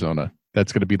with Arizona.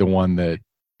 That's going to be the one that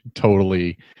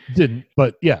totally didn't.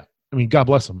 But yeah, I mean, God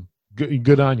bless them.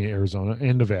 Good on you, Arizona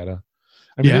and Nevada.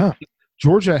 I mean,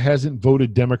 Georgia hasn't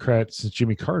voted Democrat since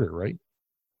Jimmy Carter, right?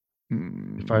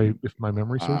 If my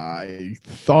memory serves. I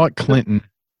thought Clinton.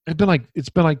 It's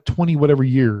been like 20 whatever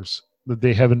years that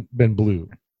they haven't been blue.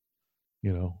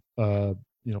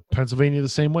 Pennsylvania the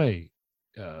same way,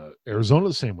 Arizona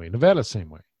the same way, Nevada the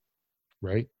same way,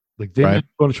 right? Like they're not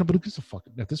going to Trump, but who gives a fuck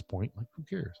at this point? Like who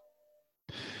cares?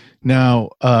 Now,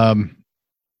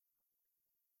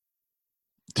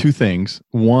 two things.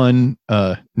 One,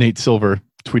 Nate Silver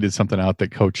tweeted something out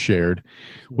that Coach shared,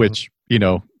 which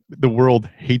the world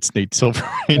hates Nate Silver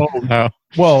right now.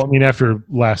 Well, I mean, after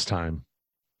last time.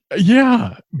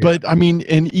 Yeah, but I mean,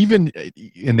 and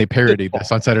they parodied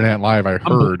this on Saturday Night Live. I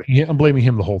heard. I'm blaming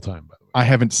him the whole time. By the way, I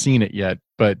haven't seen it yet,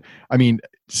 but I mean,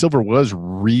 Silver was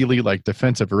really like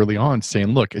defensive early on, saying,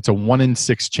 "Look, it's a 1 in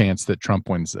 6 chance that Trump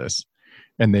wins this,"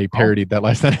 and they parodied that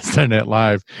last night on Saturday Night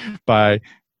Live by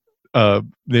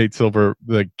Nate Silver,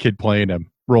 the kid playing him,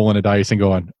 rolling a dice and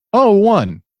going, "Oh,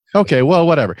 1. Okay, well,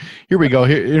 whatever. Here we go.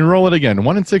 Here, and roll it again.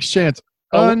 1 in 6 chance.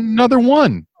 Another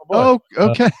 1. Oh,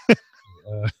 okay."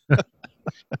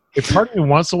 If part of me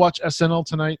wants to watch SNL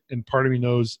tonight, and part of me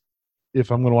knows if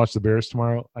I'm going to watch the Bears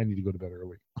tomorrow, I need to go to bed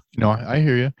early. No, I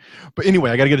hear you. But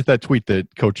anyway, I got to get to that tweet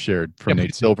that Coach shared from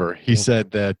Nate Silver. He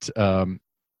said that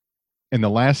in the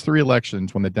last 3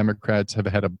 elections, when the Democrats have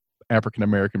had an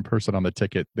African-American person on the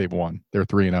ticket, they've won. They're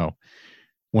 3-0.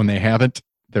 When they haven't,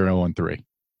 they're 0-3.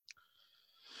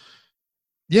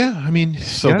 Yeah, I mean,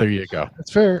 there you go.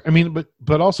 That's fair. I mean,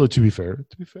 but also to be fair,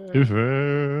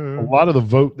 a lot of the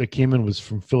vote that came in was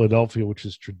from Philadelphia, which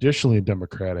is traditionally a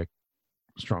Democratic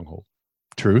stronghold.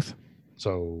 Truth.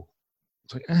 So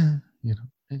it's like, It's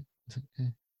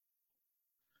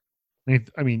like,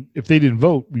 I mean, if they didn't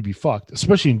vote, we'd be fucked.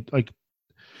 Especially like.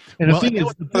 And the thing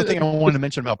I wanted to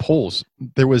mention about polls,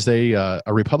 there was a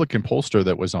Republican pollster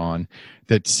that was on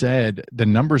that said the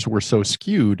numbers were so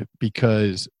skewed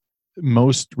because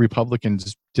most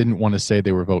Republicans didn't want to say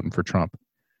they were voting for Trump.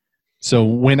 So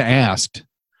when asked,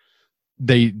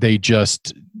 they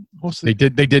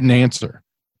didn't answer.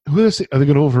 Who is it? Are they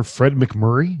going to vote for Fred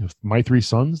McMurray of My Three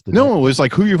Sons? No, it was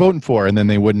like, who you're voting for, and then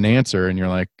they wouldn't answer, and you're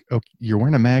like, okay, you're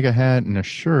wearing a MAGA hat and a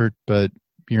shirt, but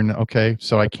you're not okay.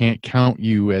 So I can't count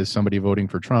you as somebody voting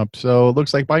for Trump. So it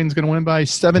looks like Biden's going to win by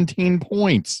 17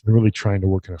 points. They're really trying to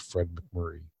work in a Fred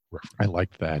McMurray reference. I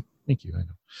liked that. Thank you. I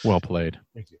know. Well played.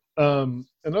 Thank you.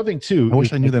 Another thing too. I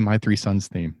wish I knew the My Three Sons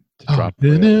theme to drop.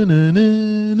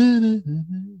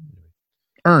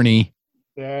 Ernie.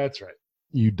 That's right.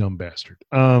 You dumb bastard.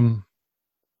 Another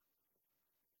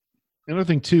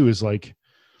thing too is like,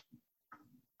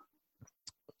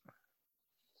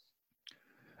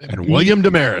 and William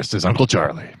Damaris is Uncle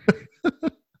Charlie.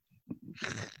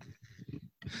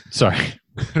 Sorry.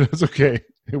 That's okay.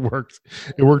 It worked.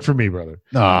 It worked for me, brother.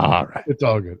 All right. It's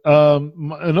all good.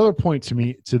 Another point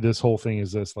to this whole thing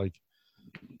is this: like,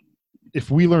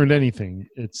 if we learned anything,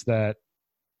 it's that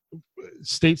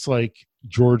states like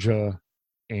Georgia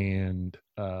and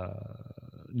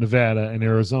Nevada and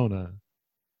Arizona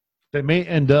that may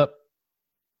end up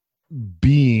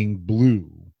being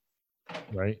blue,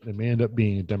 right? They may end up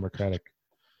being a Democratic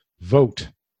vote,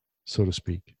 so to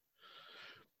speak.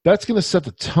 That's going to set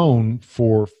the tone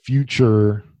for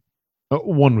future,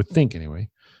 one would think anyway,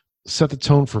 set the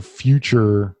tone for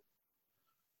future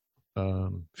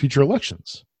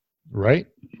elections, right?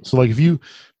 So like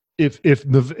if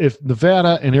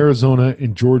Nevada and Arizona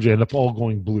and Georgia end up all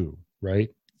going blue,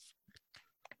 right?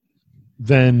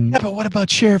 Then yeah, but what about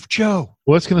Sheriff Joe?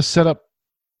 Well, that's going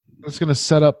to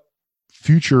set up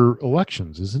future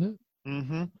elections, isn't it?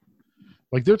 Mm-hmm.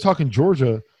 Like they're talking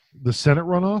Georgia. The Senate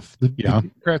runoff, the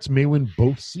Democrats may win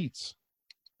both seats.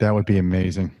 That would be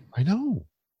amazing. I know.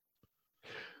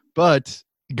 But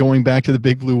going back to the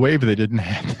big blue wave, they didn't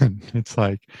happen. It's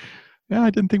like, yeah, I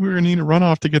didn't think we were going to need a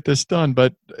runoff to get this done.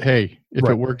 But hey, if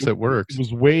it works, it works. It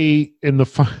was way in the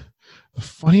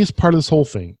funniest part of this whole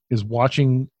thing is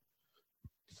watching,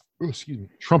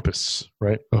 Trumpists,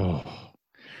 right?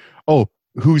 Oh,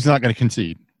 who's not going to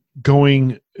concede?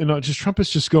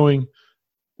 Trumpists just going,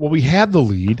 well, we had the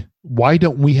lead. Why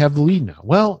don't we have the lead now?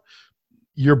 Well,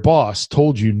 your boss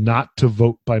told you not to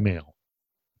vote by mail.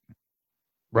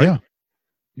 Right? Yeah.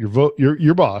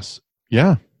 Your boss.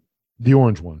 Yeah. The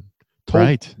orange one. Told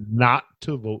right. you not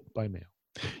to vote by mail.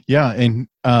 Yeah. And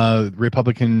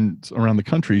Republicans around the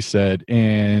country said,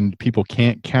 and people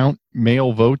can't count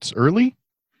mail votes early,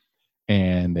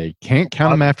 and they can't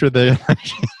count them after the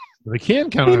election. They can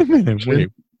count them.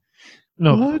 Wait.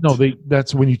 No,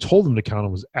 that's when you told them to count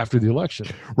them was after the election.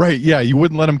 Right. Yeah. You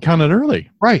wouldn't let them count it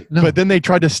early. Right. No. But then they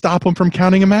tried to stop them from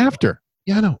counting them after.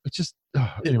 Yeah, no. It's just,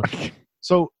 anyway.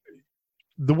 So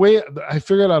the way I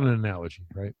figured out an analogy,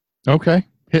 right? Okay.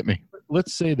 Hit me.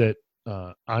 Let's say that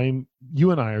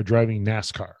you and I are driving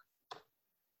NASCAR.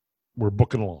 We're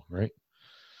booking along, right?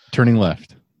 Turning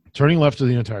left the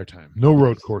entire time. No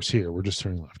road course here. We're just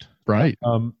turning left. Right.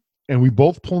 And we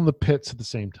both pull in the pits at the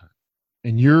same time.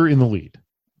 And you're in the lead,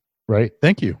 right?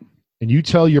 Thank you. And you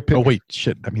tell your pit. Oh wait,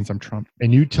 shit! That means I'm Trump.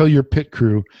 And you tell your pit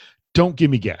crew, "Don't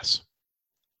give me gas.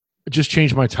 Just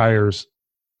change my tires.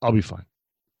 I'll be fine."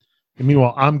 And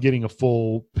meanwhile, I'm getting a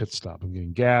full pit stop. I'm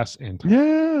getting gas and tires.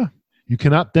 Yeah. You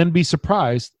cannot then be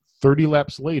surprised 30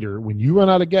 laps later when you run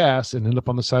out of gas and end up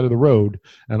on the side of the road,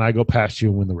 and I go past you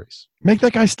and win the race. Make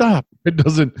that guy stop. It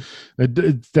doesn't.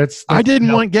 That's I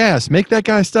didn't want gas. Make that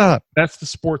guy stop. That's the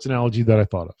sports analogy that I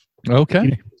thought of.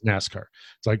 Okay. NASCAR.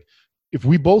 It's like if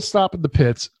we both stop at the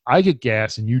pits, I get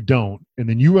gas and you don't, and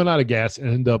then you run out of gas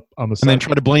and end up on the side. And then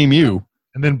try to blame you.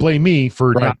 And then blame me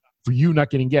for you not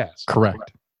getting gas.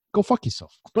 Correct. Go fuck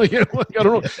yourself. I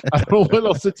don't know what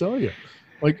else to tell you.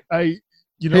 Like hey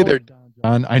there,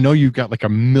 John. I know you've got like a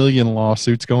million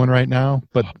lawsuits going right now,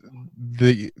 but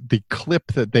the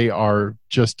clip that they are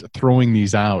just throwing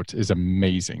these out is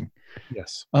amazing.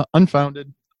 Yes.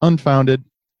 Unfounded.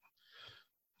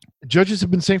 Judges have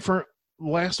been saying for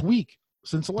last week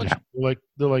since election,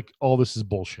 they're like, all this is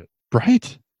bullshit.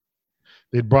 Right.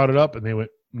 They brought it up and they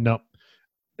went, no.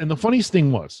 And the funniest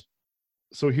thing was,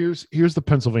 so here's the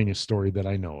Pennsylvania story that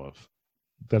I know of,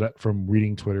 from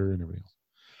reading Twitter and everything else.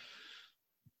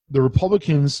 The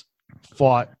Republicans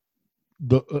fought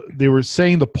they were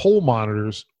saying the poll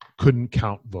monitors couldn't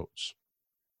count votes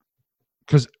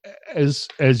because, as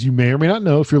you may or may not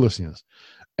know, if you're listening to this,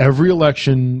 every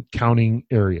election counting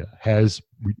area has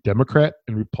Democrat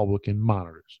and Republican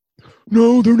monitors.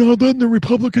 No, they're not letting the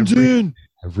Republicans in.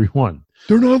 Everyone.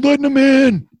 They're not letting them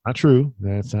in. Not true.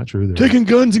 That's not true. They're taking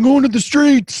guns and going to the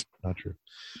streets. Not true.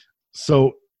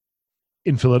 So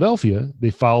in Philadelphia,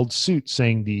 they filed suit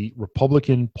saying the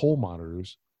Republican poll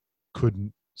monitors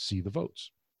couldn't see the votes.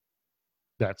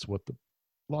 That's what the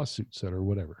lawsuit said, or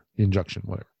whatever, the injunction,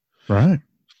 whatever. Right.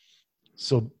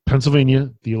 So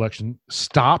Pennsylvania, the election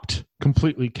stopped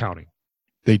completely counting.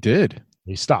 They did.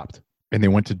 They stopped. And they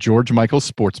went to George Michael's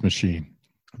sports machine.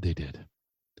 They did.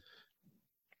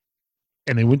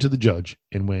 And they went to the judge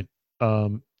and went,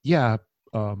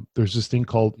 there's this thing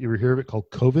called, you ever hear of it, called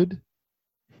COVID,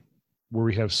 where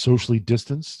we have socially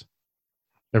distanced.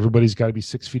 Everybody's got to be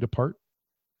 6 feet apart.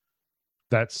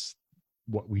 That's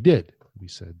what we did. We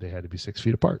said they had to be 6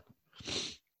 feet apart.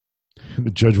 And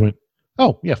the judge went,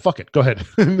 oh, yeah, fuck it. Go ahead.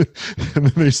 And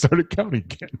then they started counting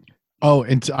again. Oh,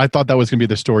 and I thought that was going to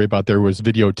be the story about there was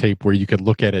videotape where you could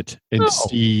look at it and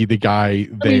see the guy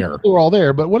there. They were all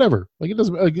there, but whatever. Like, it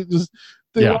doesn't, like, it just,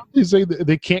 they say that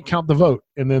they can't count the vote.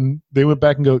 And then they went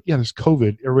back and go, yeah, there's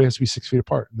COVID. Everybody has to be 6 feet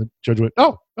apart. And the judge went,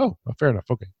 oh, fair enough.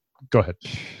 Okay, go ahead.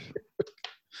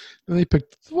 And they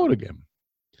picked the vote again.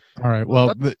 All right.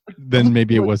 Well, then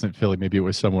maybe it wasn't Philly. Maybe it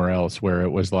was somewhere else where it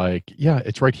was like, yeah,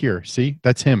 it's right here. See,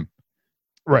 that's him.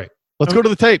 Right. Let's go to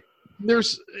the tape.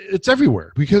 It's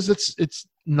everywhere because it's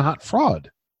not fraud.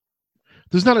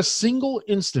 There's not a single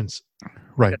instance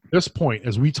right at this point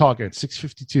as we talk at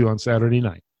 6:52 on Saturday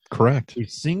night. Correct. A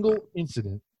single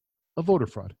incident of voter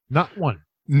fraud. Not one.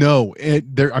 No,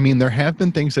 there have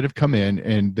been things that have come in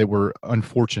and they were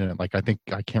unfortunate. Like I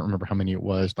can't remember how many it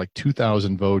was. Like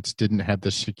 2,000 votes didn't have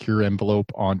the secure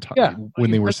envelope on time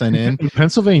when they were sent in. In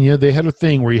Pennsylvania, they had a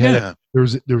thing where you had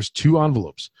there was two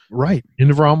envelopes, right?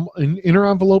 An inner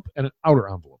envelope and an outer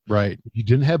envelope. Right. If you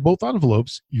didn't have both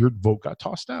envelopes, your vote got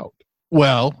tossed out.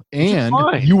 Well, and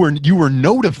you were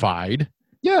notified.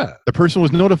 Yeah, the person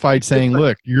was notified saying,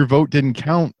 "Look, your vote didn't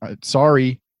count.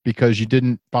 Sorry, because you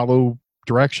didn't follow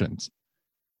directions."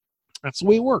 That's the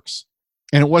way it works.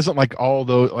 And it wasn't like all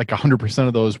those, like 100%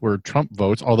 of those were Trump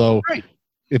votes. Although,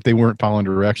 if they weren't following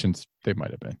directions, they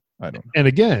might have been. I don't know. And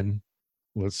again,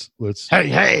 let's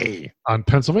hey on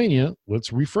Pennsylvania.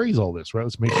 Let's rephrase all this, right?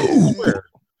 Let's make it clear.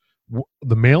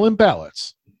 The mail-in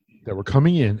ballots that were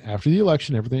coming in after the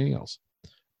election, everything else.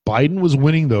 Biden was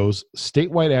winning those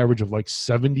statewide average of like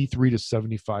 73 to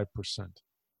 75%.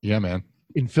 Yeah, man.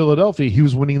 In Philadelphia, he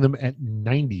was winning them at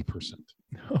 90%.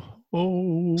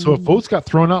 Oh. So if votes got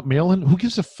thrown out mail-in, who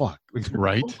gives a fuck?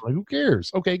 Right. Like, who cares?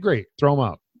 Okay, great. Throw them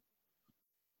out.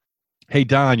 Hey,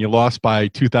 Don, you lost by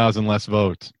 2,000 less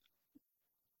votes.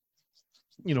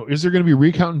 Is there going to be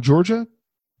recount in Georgia?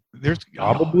 There's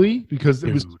probably because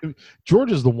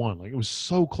Georgia's the one. Like, it was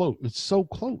so close. It's so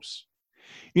close.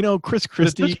 Chris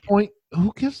Christie. At this point,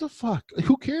 who gives a fuck? Like,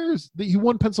 who cares that you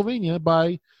won Pennsylvania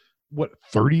by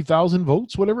 30,000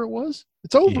 votes, whatever it was?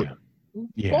 It's over.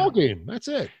 Yeah. Ball game. That's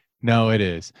it. No, it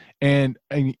is. And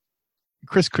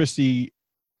Chris Christie,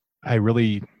 I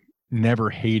really never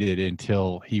hated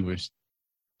until he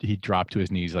dropped to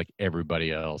his knees like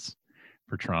everybody else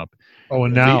for Trump. Oh,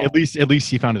 and now at least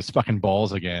he found his fucking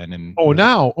balls again. And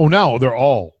now they're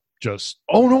all just.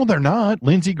 Oh no, they're not.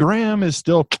 Lindsey Graham is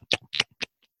still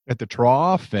at the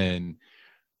trough, and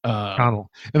McConnell.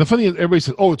 And the funny is, everybody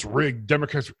says, "Oh, it's rigged."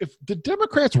 Democrats. If the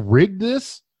Democrats rigged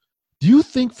this, do you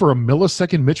think for a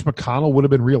millisecond Mitch McConnell would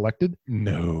have been reelected?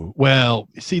 No. Well,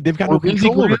 see, they've got no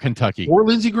control over Kentucky or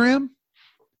Lindsey Graham.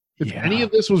 If any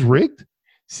of this was rigged,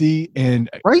 see, and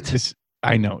right.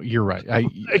 I know you're right.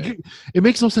 It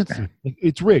makes no sense to me. Like,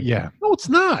 it's rigged. Yeah. No, it's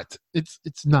not.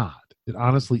 It's not. It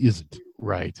honestly isn't.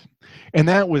 Right. And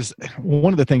that was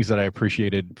one of the things that I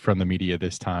appreciated from the media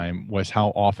this time was how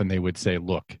often they would say,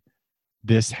 look,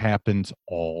 this happens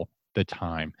all the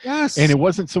time. Yes. And it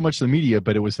wasn't so much the media,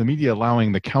 but it was the media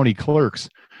allowing the county clerks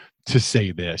to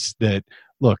say this, that,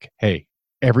 look, hey,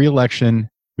 every election,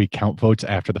 we count votes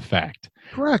after the fact.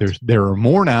 Correct. There are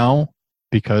more now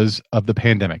because of the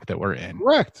pandemic that we're in.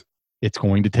 Correct. It's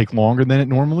going to take longer than it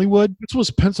normally would. This was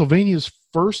Pennsylvania's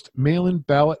first mail-in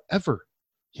ballot ever.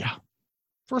 Yeah.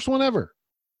 First one ever.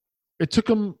 It took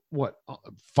them,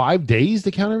 5 days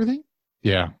to count everything?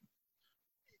 Yeah.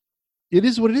 It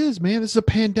is what it is, man. This is a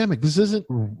pandemic. This isn't.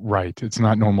 Right. It's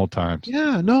not normal times.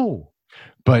 Yeah, no.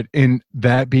 But in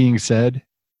that being said,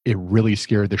 it really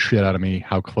scared the shit out of me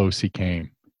how close he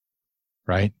came.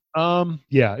 Right?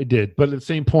 Yeah, it did. But at the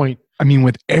same point, I mean,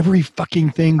 with every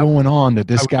fucking thing going on that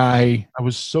this guy... I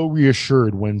was so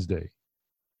reassured Wednesday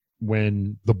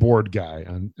when the board guy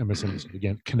on MSNBC,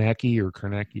 again, Kornacki or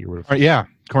whatever. Yeah,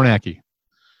 Kornacki.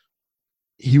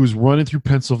 He was running through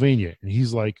Pennsylvania, and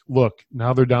he's like, look,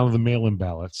 now they're down to the mail-in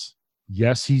ballots.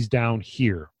 Yes, he's down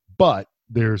here, but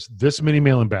there's this many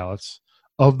mail-in ballots.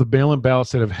 Of the mail-in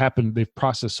ballots that have happened, they've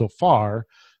processed so far,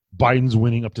 Biden's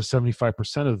winning up to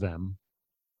 75% of them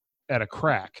at a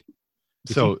crack.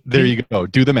 So there you go.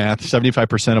 Do the math.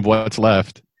 75% of what's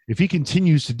left. If he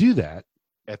continues to do that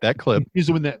at that clip, he's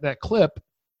doing that clip,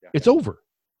 it's over.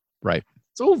 Right.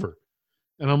 It's over.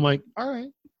 And I'm like, all right,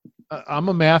 I'm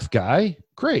a math guy.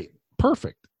 Great.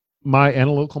 Perfect. My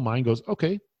analytical mind goes,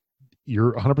 okay,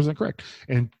 you're 100% correct.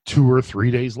 And 2 or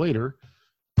 3 days later,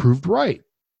 proved right.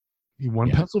 He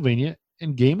won Pennsylvania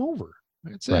and game over.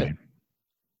 That's it. Right.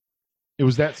 It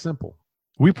was that simple.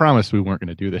 We promised we weren't going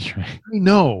to do this, right? I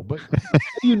know, but how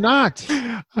do you not?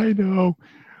 I know.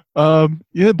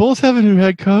 The Bulls have a new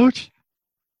head coach.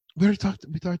 We already talked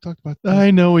about that.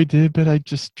 I know we did, but I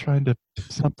just trying to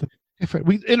something. Hey, Fred,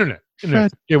 internet.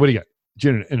 Fred. Yeah, what do you got?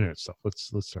 Internet stuff.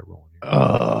 Let's start rolling here.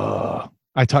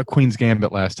 I taught Queen's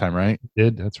Gambit last time, right?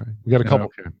 That's right. We got a couple.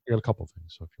 Okay. We got a couple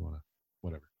things. So if you want to,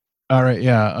 whatever. All right,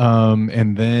 yeah.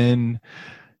 And then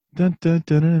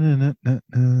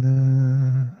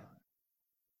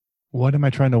what am I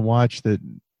trying to watch that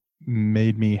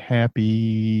made me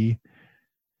happy?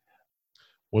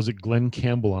 Was it Glenn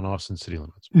Campbell on Austin City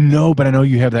Limits? No, but I know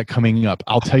you have that coming up.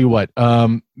 I'll tell you what.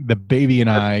 The baby and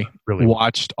I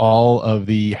watched all of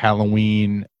the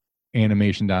Halloween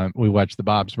animation down. We watched the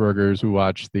Bob's Burgers. We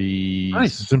watched the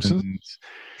Simpsons.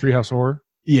 Treehouse Horror.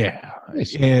 Yeah.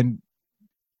 Nice. And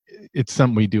it's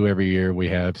something we do every year. We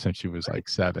have since she was like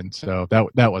 7. So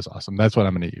that was awesome. That's what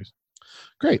I'm going to use.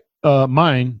 Great.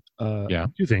 Mine. 2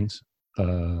 things.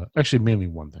 Actually, mainly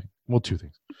one thing. Well, 2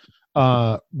 things.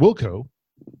 Wilco,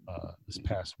 this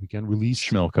past weekend,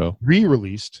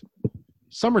 re-released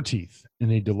Summer Teeth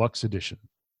in a deluxe edition,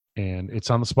 and it's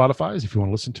on the Spotify's if you want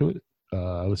to listen to it.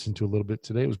 I listened to a little bit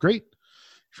today. It was great.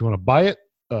 If you want to buy it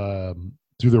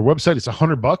through their website, it's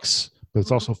 $100, but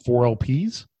it's also 4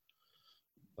 LPs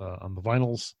on the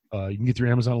vinyls. You can get through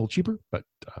Amazon a little cheaper, but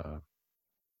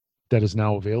that is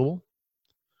now available.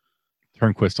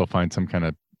 Turnquist will find some kind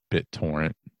of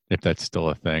BitTorrent if that's still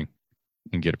a thing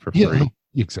and get it for free. Yeah,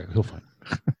 exactly. He'll find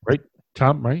it. Right,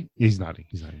 Tom? Right? He's nodding.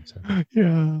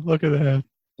 Yeah, look at that.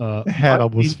 The hat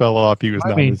almost fell off. He was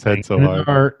nodding his head so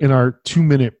hard. In our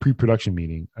 2-minute pre-production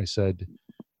meeting, I said,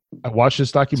 I watched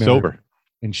this documentary. Sober.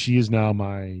 And she is now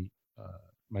my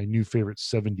new favorite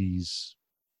 70s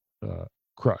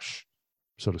crush,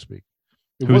 so to speak.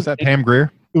 Who was that, Pam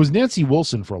Grier? It was Nancy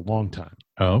Wilson for a long time.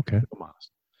 Oh, okay. I'm honest.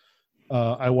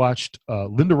 I watched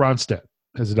Linda Ronstadt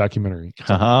has a documentary.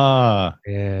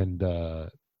 And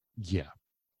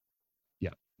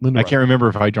Linda I can't remember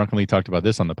if I drunkenly talked about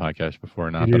this on the podcast before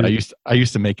or not, but I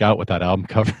used to make out with that album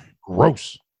cover.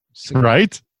 Gross.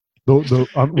 Right?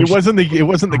 It wasn't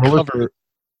the cover.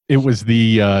 It was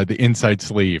the inside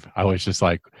sleeve. I was just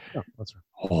like, that's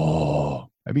right.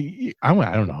 I mean, I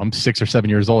don't know. I'm 6 or 7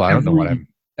 years old. I don't know what I'm.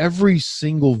 Every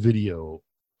single video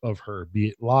of her, be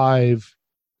it live,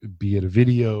 be it a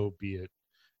video, be it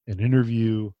an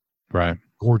interview, right?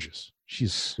 Gorgeous.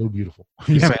 She's so beautiful.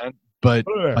 Yeah, man. But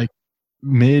like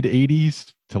mid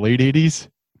 80s to late 80s,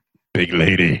 big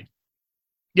lady.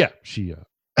 Yeah, she.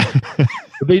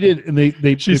 They did,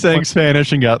 and she sang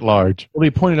Spanish and got large. Well,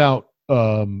 they pointed out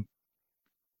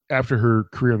after her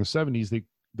career in the 70s,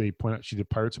 they point out she did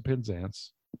Pirates of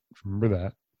Penzance. Remember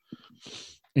that?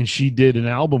 And she did an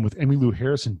album with Emmylou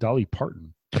Harris and Dolly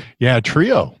Parton. Yeah, a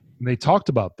trio. And they talked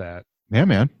about that. Yeah,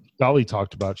 man. Dolly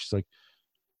talked about, she's like,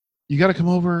 you got to come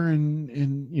over and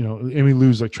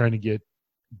Emmylou's like trying to get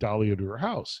Dolly into her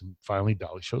house. And finally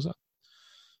Dolly shows up.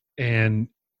 And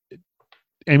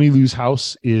Emmylou's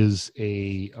house is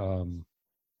at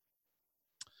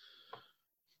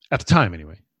the time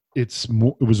anyway, it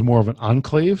was more of an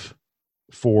enclave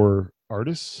for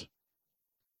artists.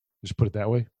 Just put it that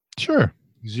way. Sure.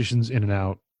 Musicians in and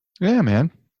out. Yeah,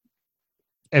 man.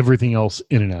 Everything else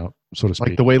in and out, so to speak.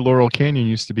 Like the way Laurel Canyon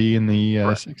used to be in the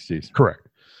 60s. Correct.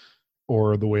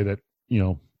 Or the way that,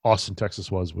 Austin, Texas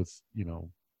was with,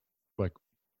 like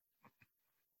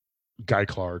Guy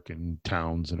Clark and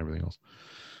Towns and everything else.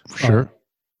 Sure.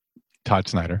 Todd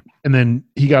Snyder. And then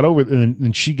he got over, and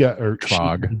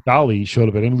then Dolly showed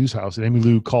up at Emmylou's house, and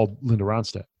Emmylou called Linda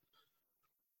Ronstadt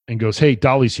and goes, "Hey,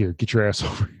 Dolly's here. Get your ass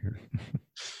over here."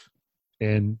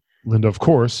 And Linda, of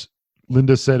course,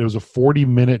 said it was a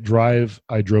 40-minute drive.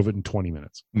 I drove it in 20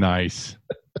 minutes. Nice.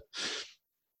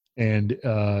 And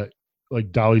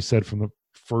like Dolly said from the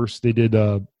first, they did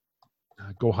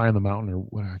Go High on the Mountain, or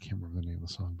what, I can't remember the name of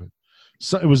the song, but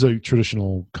it was a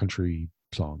traditional country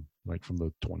song, like from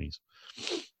the 20s.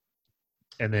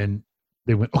 And then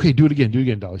they went, okay, do it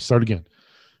again, Dolly, start again.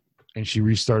 And she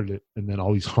restarted it, and then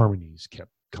all these harmonies kept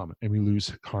coming.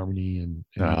 Emmylou's harmony and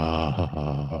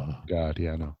oh God,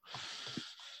 yeah, no.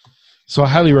 So I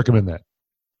highly recommend that.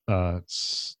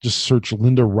 Just search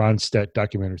Linda Ronstadt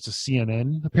documentary. It's a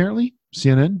CNN, apparently.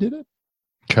 CNN did it.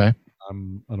 Okay.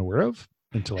 I'm unaware of.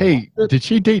 Did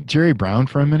she date Jerry Brown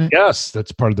for a minute? Yes,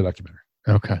 that's part of the documentary.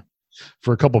 Okay.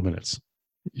 For a couple minutes.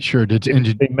 Sure. Did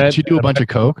They met she do a bunch of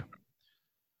coke?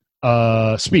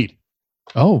 Speed.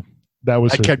 Oh, That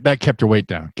was her. that kept her weight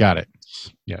down. Got it.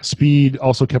 Yeah, Speed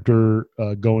also kept her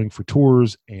going for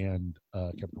tours and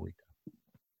kept her weight down.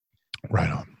 Right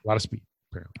on. A lot of speed,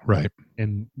 apparently. Right.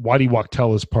 And Waddy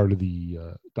Wachtel is part of the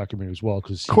documentary as well,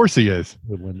 because Of course he is.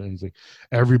 with Linda, he's like,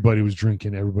 everybody was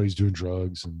drinking, everybody's doing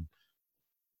drugs, and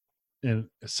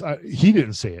he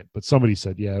didn't say it, but somebody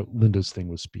said, yeah, Linda's thing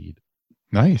was speed.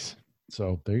 Nice.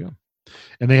 So there you go.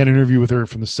 And they had an interview with her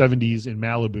from the 70s in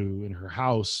Malibu in her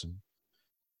house. And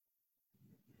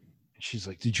she's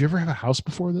like, did you ever have a house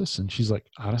before this? And she's like,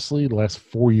 honestly, the last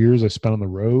 4 years I spent on the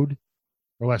road,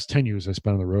 or last 10 years I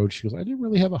spent on the road. She goes, I didn't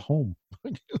really have a home. I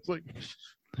was like,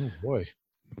 oh boy.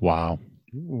 Wow.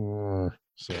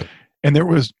 So, And there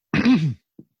was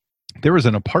there was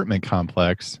an apartment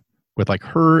complex with like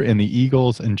her and the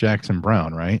Eagles and Jackson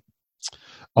Brown, right?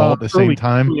 All at the same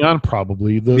time. Early on,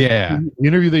 probably. The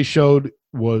interview they showed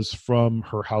was from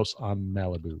her house on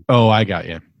Malibu. Oh, I got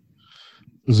you. It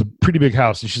was a pretty big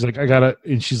house, and she's like, I gotta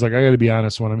be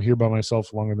honest. When I'm here by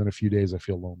myself longer than a few days, I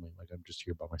feel lonely. Like I'm just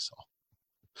here by myself.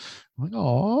 I'm like,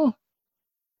 aw,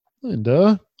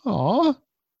 Linda, aw.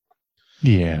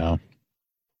 Yeah.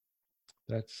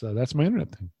 That's my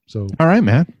internet thing. So all right,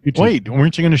 man. YouTube. Wait,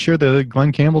 weren't you going to share the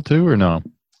Glenn Campbell too, or no?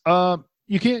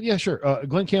 You can't. Yeah, sure.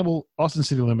 Glenn Campbell, Austin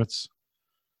City Limits,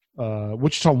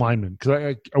 Wichita Lineman.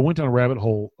 Because I went down a rabbit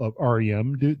hole of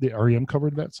REM. Dude, the REM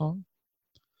covered that song.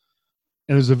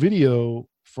 And there's a video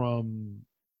from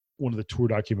one of the tour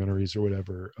documentaries or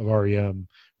whatever of REM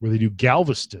where they do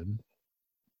Galveston,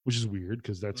 which is weird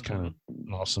because that's kind of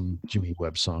an awesome Jimmy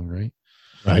Webb song, right?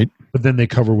 Right. But then they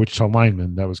cover Wichita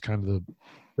Lineman. That was kind of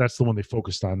that's the one they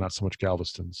focused on, not so much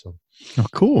Galveston. So, oh,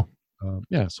 cool.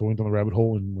 Yeah. So I went down the rabbit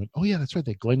hole and went, oh yeah, that's right.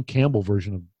 The Glenn Campbell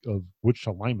version of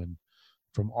Wichita Lineman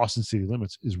from Austin City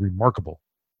Limits is remarkable.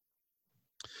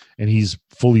 And he's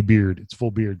fully beard. It's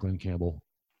full beard, Glenn Campbell.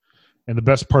 And the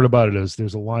best part about it is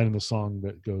there's a line in the song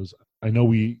that goes, I know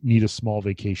we need a small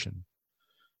vacation.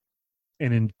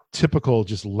 And in typical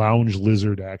just lounge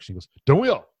lizard action, he goes, don't we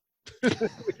all?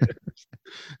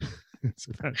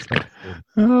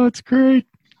 Oh, it's great.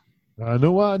 I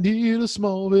know I need a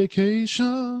small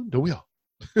vacation. Don't we all?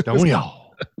 Don't we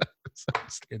all? It's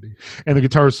outstanding. And the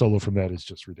guitar solo from that is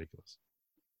just ridiculous.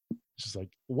 It's just like,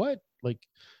 what? Like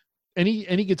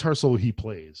any guitar solo he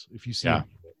plays, if you see him,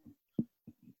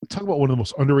 talk about one of the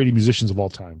most underrated musicians of all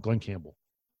time, Glenn Campbell.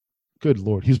 Good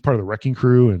Lord. He was part of the Wrecking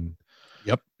Crew and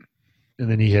and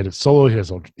then he had a solo, he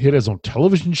had his own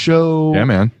television show. Yeah,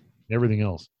 man. And everything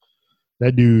else.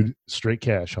 That dude, straight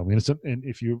cash, homie.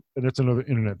 And that's another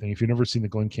internet thing. If you've never seen the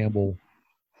Glenn Campbell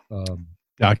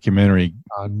documentary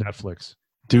on Netflix,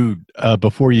 dude,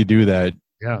 before you do that,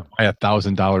 buy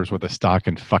 $1,000 worth of stock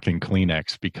in fucking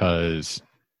Kleenex because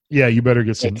you better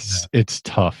get some. It's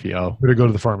tough, yo. Better go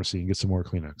to the pharmacy and get some more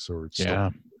Kleenex or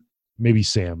maybe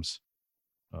Sam's.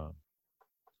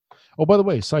 Oh, by the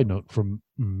way, side note from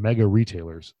mega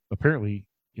retailers, apparently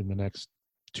in the next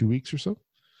 2 weeks or so,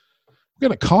 we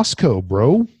got a Costco,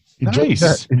 bro.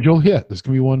 Nice. In Joliet. There's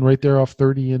going to be one right there off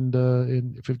 30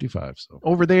 and 55. So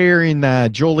over there in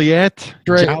Joliet.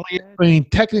 Right. Joliet. I mean,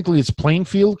 technically it's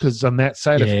Plainfield because on that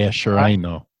side. I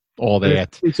know. All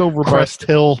that. It's over Crest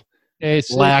Hill.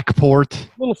 It's Lackport. A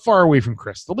little far away from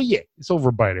Crystal, but it's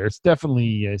over by there. It's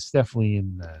definitely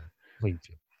in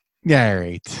Plainfield. Yeah,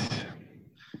 right.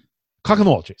 Cock on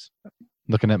the wall, Chase.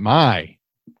 Looking at my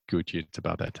Gucci, it's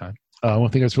about that time.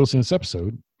 One thing I was supposed to in this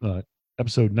episode,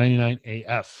 episode 99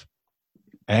 AF.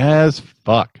 As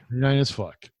fuck. 99 as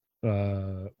fuck.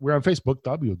 We're on Facebook,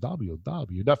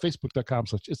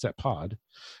 www.facebook.com/itsthatpod.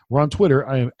 We're on Twitter.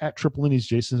 I am at Triple Innies.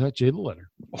 Jason's at J the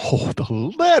letter. Oh, the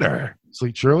letter.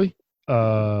 Sleet Shirley.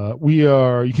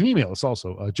 You can email us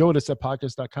also,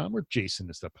 joe@itsthatpodcast.com or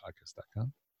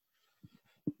jason@itsthatpodcast.com.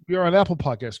 We are on Apple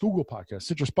Podcasts, Google Podcasts,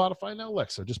 Stitcher, Spotify, now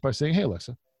Alexa, just by saying, hey,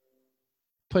 Alexa,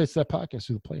 play It's That Podcast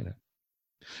through the Play It.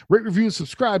 Rate, review, and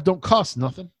subscribe. Don't cost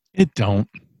nothing. It don't.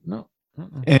 No.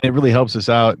 And it really helps us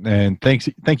out. And thank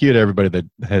you to everybody that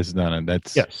has done it.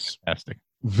 That's fantastic.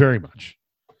 Very much.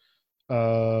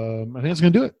 I think that's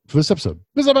going to do it for this episode.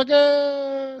 This is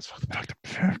Podcast. Fuck the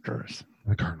Packers.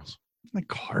 And the Cardinals. The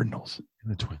Cardinals.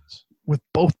 And the Twins. With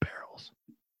both barrels.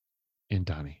 And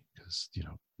Donnie. Because,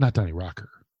 not Donnie Rocker.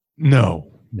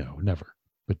 No, never.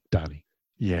 But Donnie.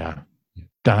 Yeah.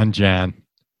 Don Jan.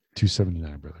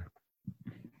 279, brother.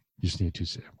 You just need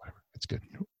 279. Whatever. It's good.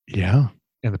 Yeah.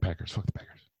 And the Packers. Fuck the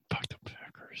Packers. Fuck the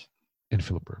Packers. And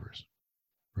Phillip Rivers.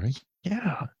 Right?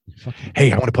 Yeah.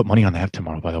 Hey, I want to put money on that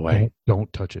tomorrow, by the way.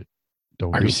 Don't touch it.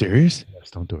 Are you serious?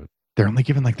 Yes, don't do it. They're only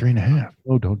giving like 3.5.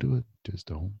 No, don't do it. Just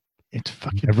don't. It's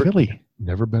fucking Philly.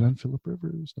 Never bet on Phillip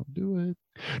Rivers. Don't do it.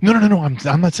 No.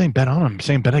 I'm not saying bet on him. I'm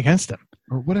saying bet against him.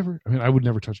 Or whatever. I mean, I would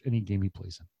never touch any game he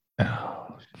plays in.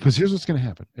 Oh, because here's what's going to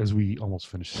happen as we almost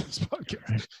finish this podcast.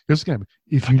 Here's what's going to happen.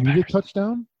 If you need a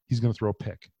touchdown, he's going to throw a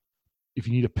pick. If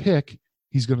you need a pick,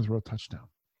 he's going to throw a touchdown.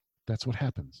 That's what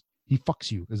happens. He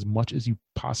fucks you as much as you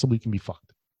possibly can be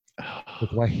fucked.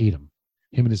 That's why I hate him.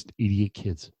 Him and his 88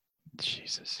 kids.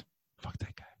 Jesus. Fuck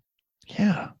that guy.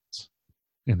 Yeah.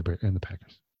 And the Packers. And the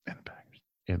Packers.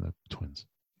 And the Twins.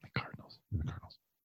 The Cardinals. And the Cardinals.